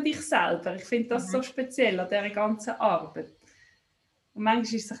brauchst du nur dich selber. Ich finde das so speziell an dieser ganzen Arbeit. Und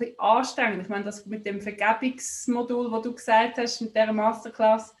manchmal ist es ein bisschen anstrengend. Ich meine, das mit dem Vergebungsmodul, das du gesagt hast, mit dieser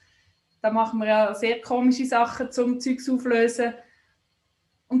Masterclass, da machen wir ja sehr komische Sachen, um Zeugs aufzulösen.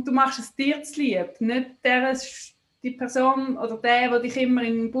 Und du machst es dir zu lieb, nicht die Person oder der dich immer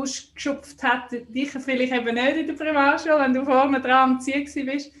in den Busch geschupft hat, dich vielleicht eben nicht in der Primarschule, wenn du vorne dran am Ziel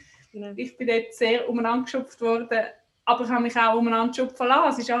bist. Genau. Ich bin dort sehr umeinander geschupft worden, aber ich habe mich auch umeinander schupfen lassen.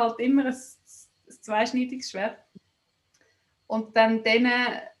 Es ist ja halt immer ein zweischneidiges Schwert. Und dann diesen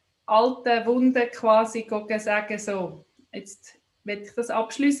alten Wunden quasi sagen, so, jetzt will ich das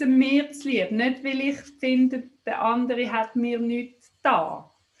abschließen, mir zu lieb. Nicht, weil ich finde, der andere hat mir nichts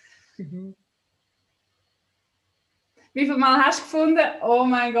da. Mhm. Wie viele Mal hast du gefunden, oh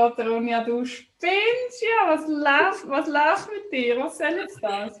mein Gott, Ronja, du spinnst ja, was läuft mit dir, was soll jetzt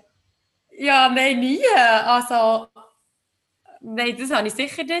das? Ja, nein, nie. Also, nein, das habe ich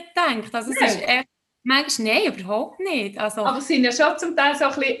sicher nicht gedacht. Also, es ist Nein. echt, manchmal, nein, überhaupt nicht. Also, Aber es sind ja schon zum Teil so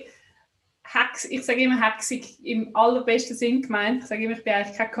ein bisschen ich sage immer hexig, im allerbesten Sinn gemeint. Ich sage immer, ich bin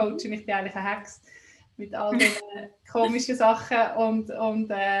eigentlich kein Coach, ich bin eigentlich ein Hex. Mit all den komischen Sachen und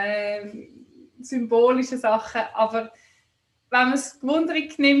symbolischen Sachen. Aber wenn man es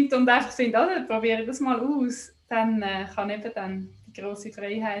gewundrig nimmt und einfach findet, oh, probiere das mal aus, dann kann eben dann die grosse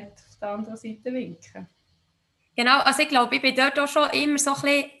Freiheit auf der anderen Seite winken. genau, also ich glaube, ich bin dort auch schon immer so ein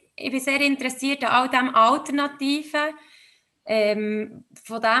bisschen, ich bin sehr interessiert an all dem Alternativen.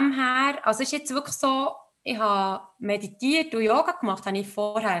 Von dem her, also es ist jetzt wirklich so, ich habe meditiert und Yoga gemacht, habe ich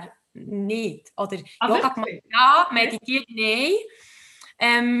vorher nicht. Oder Yoga gemacht, ja, meditiert, nein.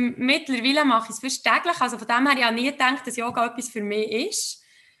 Mittlerweile mache ich es fast täglich, also von dem her, ich habe nie gedacht, dass Yoga etwas für mich ist.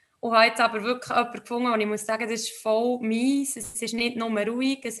 Und habe jetzt aber wirklich jemanden gefunden, und ich muss sagen, das ist voll meins. Es ist nicht nur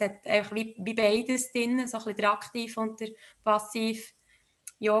ruhig, es hat einfach wie beides drin, so ein bisschen der aktiv und der passiv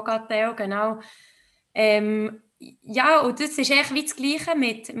Yoga-Teil, genau. Ja, und das ist echt wie das Gleiche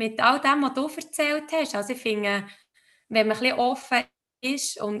mit all dem, was du erzählt hast. Also ich finde, wenn man ein bisschen offen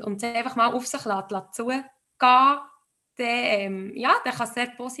ist und es einfach mal auf sich zugehen, dann, ja, dann kann es sehr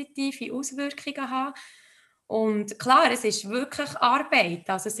positive Auswirkungen haben. Und klar, es ist wirklich Arbeit.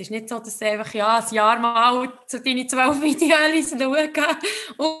 Also es ist nicht so, dass du einfach ja, ein Jahr mal zu deinen 12 Videos schauen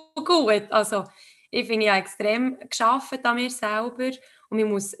und gut. Also ich finde, ich habe extrem gearbeitet an mir selber und man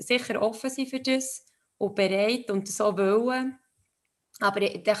muss sicher offen sein für das und bereit und so wollen. Aber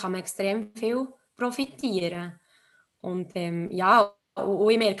da kann man extrem viel profitieren. Und ja,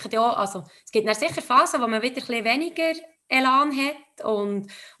 und ich merke ja auch, also es gibt dann sicher Phasen, wo man wieder ein bisschen weniger Elan hat und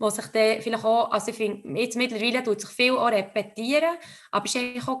wo sich dann vielleicht auch, also ich finde, jetzt mittlerweile tut sich viel auch repetieren, aber es ist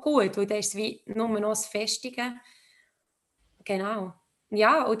eigentlich auch gut, weil dann ist es wie nur noch das Festigen. Genau.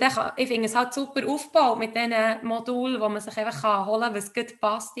 Ja, und dann ich finde es halt super aufgebaut mit diesen Modulen, wo man sich einfach holen kann, was gut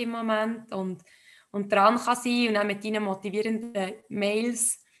passt im Moment und dran kann sein und dann mit deinen motivierenden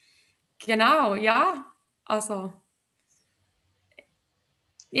Mails. Genau, ja, also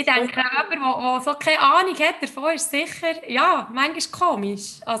ich denke, jemand, der so keine Ahnung hat davon, ist sicher, ja, manchmal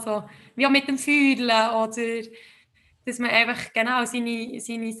komisch. Also, wie auch mit dem Fühlen oder dass man einfach genau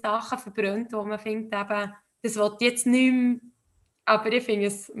seine Sachen verbrennt, wo man findet, eben, das will ich jetzt nicht mehr. Aber ich finde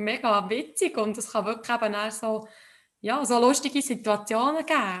es mega witzig und es kann wirklich eben auch so, ja, so lustige Situationen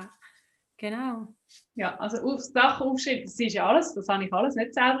geben. Genau. Ja, also aufs Dach aufschreiben, das ist ja alles, das habe ich alles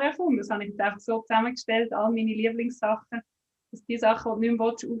nicht selber erfunden. Das habe ich jetzt einfach so zusammengestellt, all meine Lieblingssachen, dass die Sachen, die du nicht mehr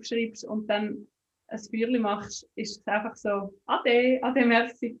willst, aufschreibst und dann ein Feuerchen machst, ist es einfach so, ade, ade,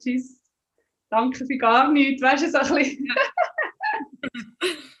 merci, tschüss, danke für gar nichts, weißt du, so ein bisschen.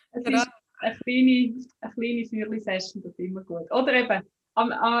 Es ist eine kleine Feuerchen-Session, das ist immer gut. Oder eben, an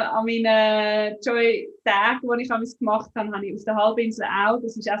meinen Joy-Tagen, die ich gemacht habe, habe ich auf der Halbinsel auch,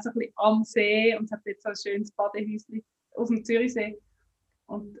 das ist auch so ein bisschen am See und es hat jetzt so ein schönes Badehäuschen auf dem Zürichsee.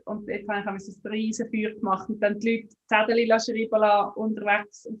 Und dort habe ich ein riesen Feuer gemacht und dann die Leute Zettel schreiben lassen,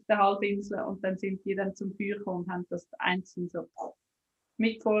 unterwegs auf der Halbinsel und dann sind die dann zum Feuer gekommen und haben das einzeln so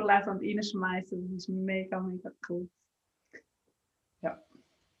mit vorlesen und reinschmeißen. Das ist mega, mega cool. Ja.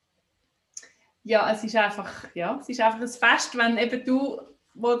 Ja, es ist einfach ein Fest, wenn eben du,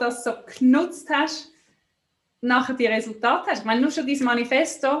 wo das so genutzt hast, nachher die Resultate hast. Ich meine, nur schon dieses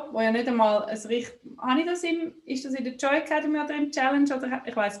Manifesto, wo ja nicht einmal ein ist das in der Joy Academy oder im Challenge oder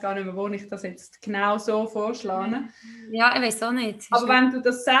ich weiß gar nicht mehr, wo ich das jetzt genau so vorschlage. Ja, ich weiß auch nicht. Aber wenn du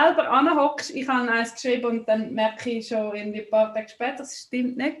das selber anhockst, ich habe eins geschrieben und dann merke ich schon ein paar Tage später, das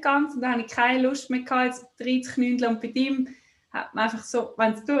stimmt nicht ganz und dann habe ich keine Lust mehr gehabt, jetzt reinzuknündeln und bei dem hat man einfach so,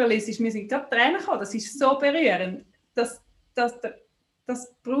 wenn es durchliest, mir sind gerade Tränen gekommen, das ist so berührend, das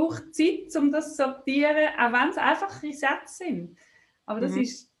braucht Zeit, um das zu sortieren, auch wenn es einfache Sätze sind. Aber das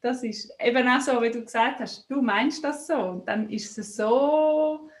ist eben auch so, wie du gesagt hast, du meinst das so und dann ist es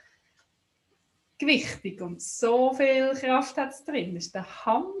so gewichtig und so viel Kraft hat es drin, das ist der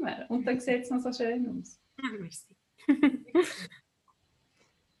Hammer und dann sieht es noch so schön aus. Merci.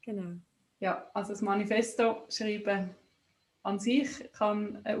 Genau. Ja, also das Manifesto schreiben an sich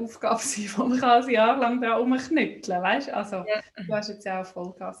kann eine Aufgabe sein, wo man ein Jahr lang daran rumknütteln kann, weißt? Also ja. Du hast jetzt ja auch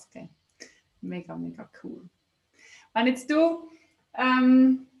Vollgas gegeben. Mega, mega cool. Wenn jetzt du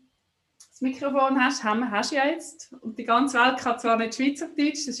das Mikrofon hast du ja jetzt und die ganze Welt kann zwar nicht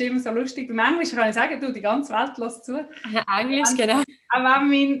Schweizerdeutsch, das ist immer so lustig, beim Englisch kann ich sagen, du, die ganze Welt hört zu. Ja, Englisch, genau. Auch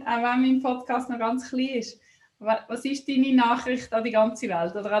wenn mein Podcast noch ganz klein ist. Was ist deine Nachricht an die ganze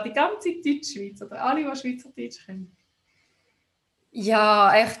Welt oder an die ganze Deutschschweiz oder alle, die Schweizerdeutsch können?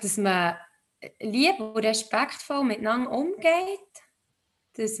 Ja, echt, dass man lieb und respektvoll miteinander umgeht,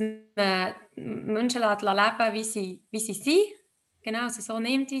 dass man Menschen leben wie sie sind, genau, also so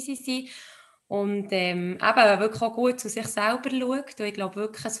nimmt, wie sie sind und eben wirklich auch gut zu sich selber schaut. Und ich glaube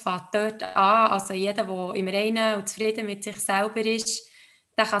wirklich, es fängt dort an, also jeder, der im Reinen und zufrieden mit sich selber ist,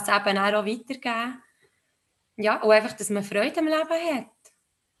 der kann es eben auch weitergeben. Ja, und einfach, dass man Freude am Leben hat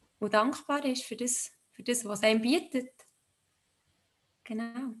und dankbar ist für das, was es einem bietet.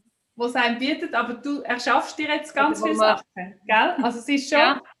 Genau. Was einem bietet, aber du erschaffst dir jetzt ganz viele Sachen, gell? Also es ist schon,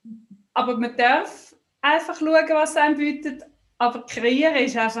 Ja. aber man darf einfach schauen, was es einem bietet, aber kreieren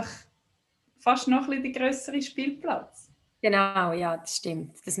ist einfach fast noch ein bisschen der grössere Spielplatz. Genau, ja, das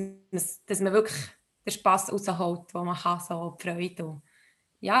stimmt. Dass man wirklich den Spass rausholt, den man kann, so die Freude. Und,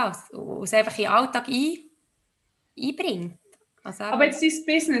 ja, und es einfach in den Alltag einbringt. Also aber jetzt dein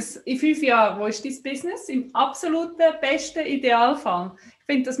Business, in 5 Jahren, wo ist dein Business? Im absoluten besten Idealfall. Ich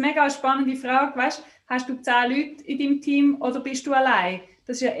finde das mega eine spannende Frage. Weißt, hast du 10 Leute in deinem Team oder bist du allein?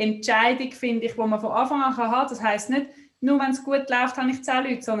 Das ist eine Entscheidung, finde ich, die man von Anfang an haben kann. Das heisst nicht, nur wenn es gut läuft, habe ich 10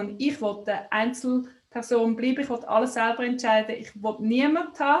 Leute, sondern ich will eine Einzelperson bleiben, ich will alles selber entscheiden, ich will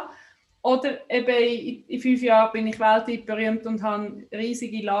niemanden haben. Oder eben in 5 Jahren bin ich weltweit berühmt und habe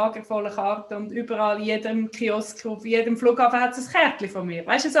riesige Lager voller Karten und überall in jedem Kiosk, auf jedem Flughafen hat es ein Kärtchen von mir.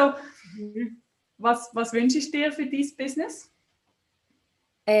 Weißt du so, was wünschst du dir für dein Business?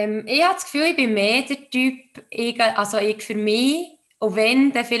 Ich habe das Gefühl, ich bin mehr der Typ, ich für mich, und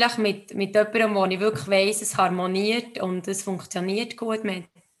wenn, dann vielleicht mit jemandem, wo ich wirklich weiss, es harmoniert und es funktioniert gut, man hat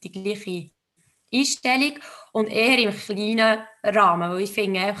die gleiche Einstellung und eher im kleinen Rahmen, weil ich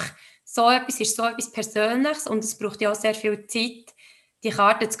finde einfach, so etwas ist so etwas Persönliches und es braucht ja auch sehr viel Zeit, die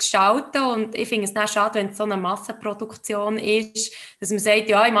Karte zu gestalten und ich finde es dann schade, wenn es so eine Massenproduktion ist, dass man sagt,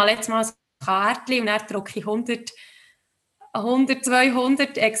 ja, ich mache jetzt mal ein Kärtchen und dann drucke ich 100,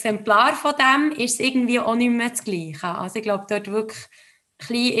 200 Exemplare von dem, ist es irgendwie auch nicht mehr das Gleiche. Also ich glaube, dort wirklich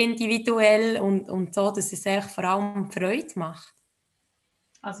klein individuell und so, dass es eigentlich vor allem Freude macht.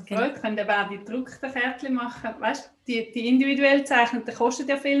 Also Freude können eben auch die gedruckten Kärtchen machen. Weißt, die individuell zeichneten kosten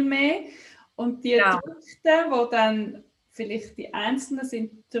ja viel mehr. Und die gedruckten, die dann vielleicht die einzelnen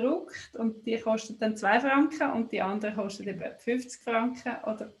sind gedruckt und die kosten dann 2 Franken und die anderen kosten eben 50 Franken.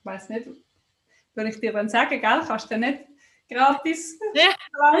 Oder ich weiss nicht, würde ich dir dann sagen, gell, kannst du nicht gratis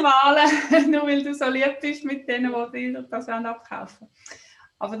malen, nur weil du so lieb bist mit denen, die dir das abkaufen wollen.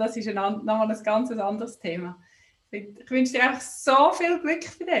 Aber das ist nochmal ein ganz anderes Thema. Ich wünsche dir einfach so viel Glück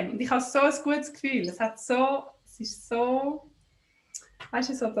für dem. Und ich habe so ein gutes Gefühl. Es ist so, weißt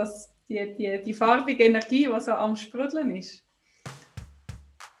du, so, dass die farbige Energie, die so am Sprudeln ist.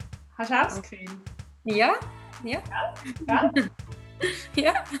 Hast du auch das Gefühl? Ja. Ja?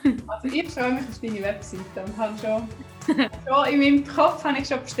 Ja. Also ich freue mich auf deine Webseite und habe schon in meinem Kopf habe ich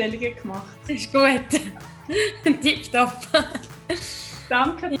schon Bestellungen gemacht. Das ist gut. Tipptopp.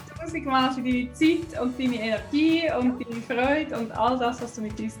 Danke tausendmal für deine Zeit und deine Energie und deine Freude und all das, was du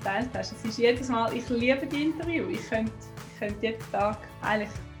mit uns geteilt hast. Es ist jedes Mal, ich liebe die Interview. Ich könnte jeden Tag eigentlich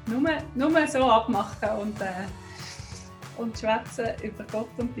nur so abmachen und schwätzen über Gott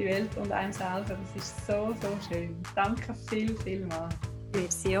und die Welt und einem selber. Das ist so, so schön. Danke viel mal.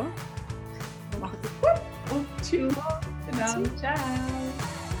 Merci auch. Macht es gut und tschüss. Genau. Ciao.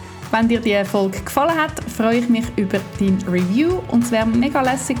 Wenn dir die Folge gefallen hat, freue ich mich über dein Review und es wäre mega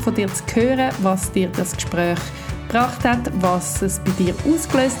lässig von dir zu hören, was dir das Gespräch gebracht hat, was es bei dir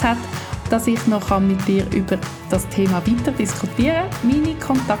ausgelöst hat, dass ich noch mit dir über das Thema weiter diskutieren kann. Meine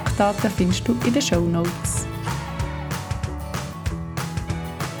Kontaktdaten findest du in den Shownotes.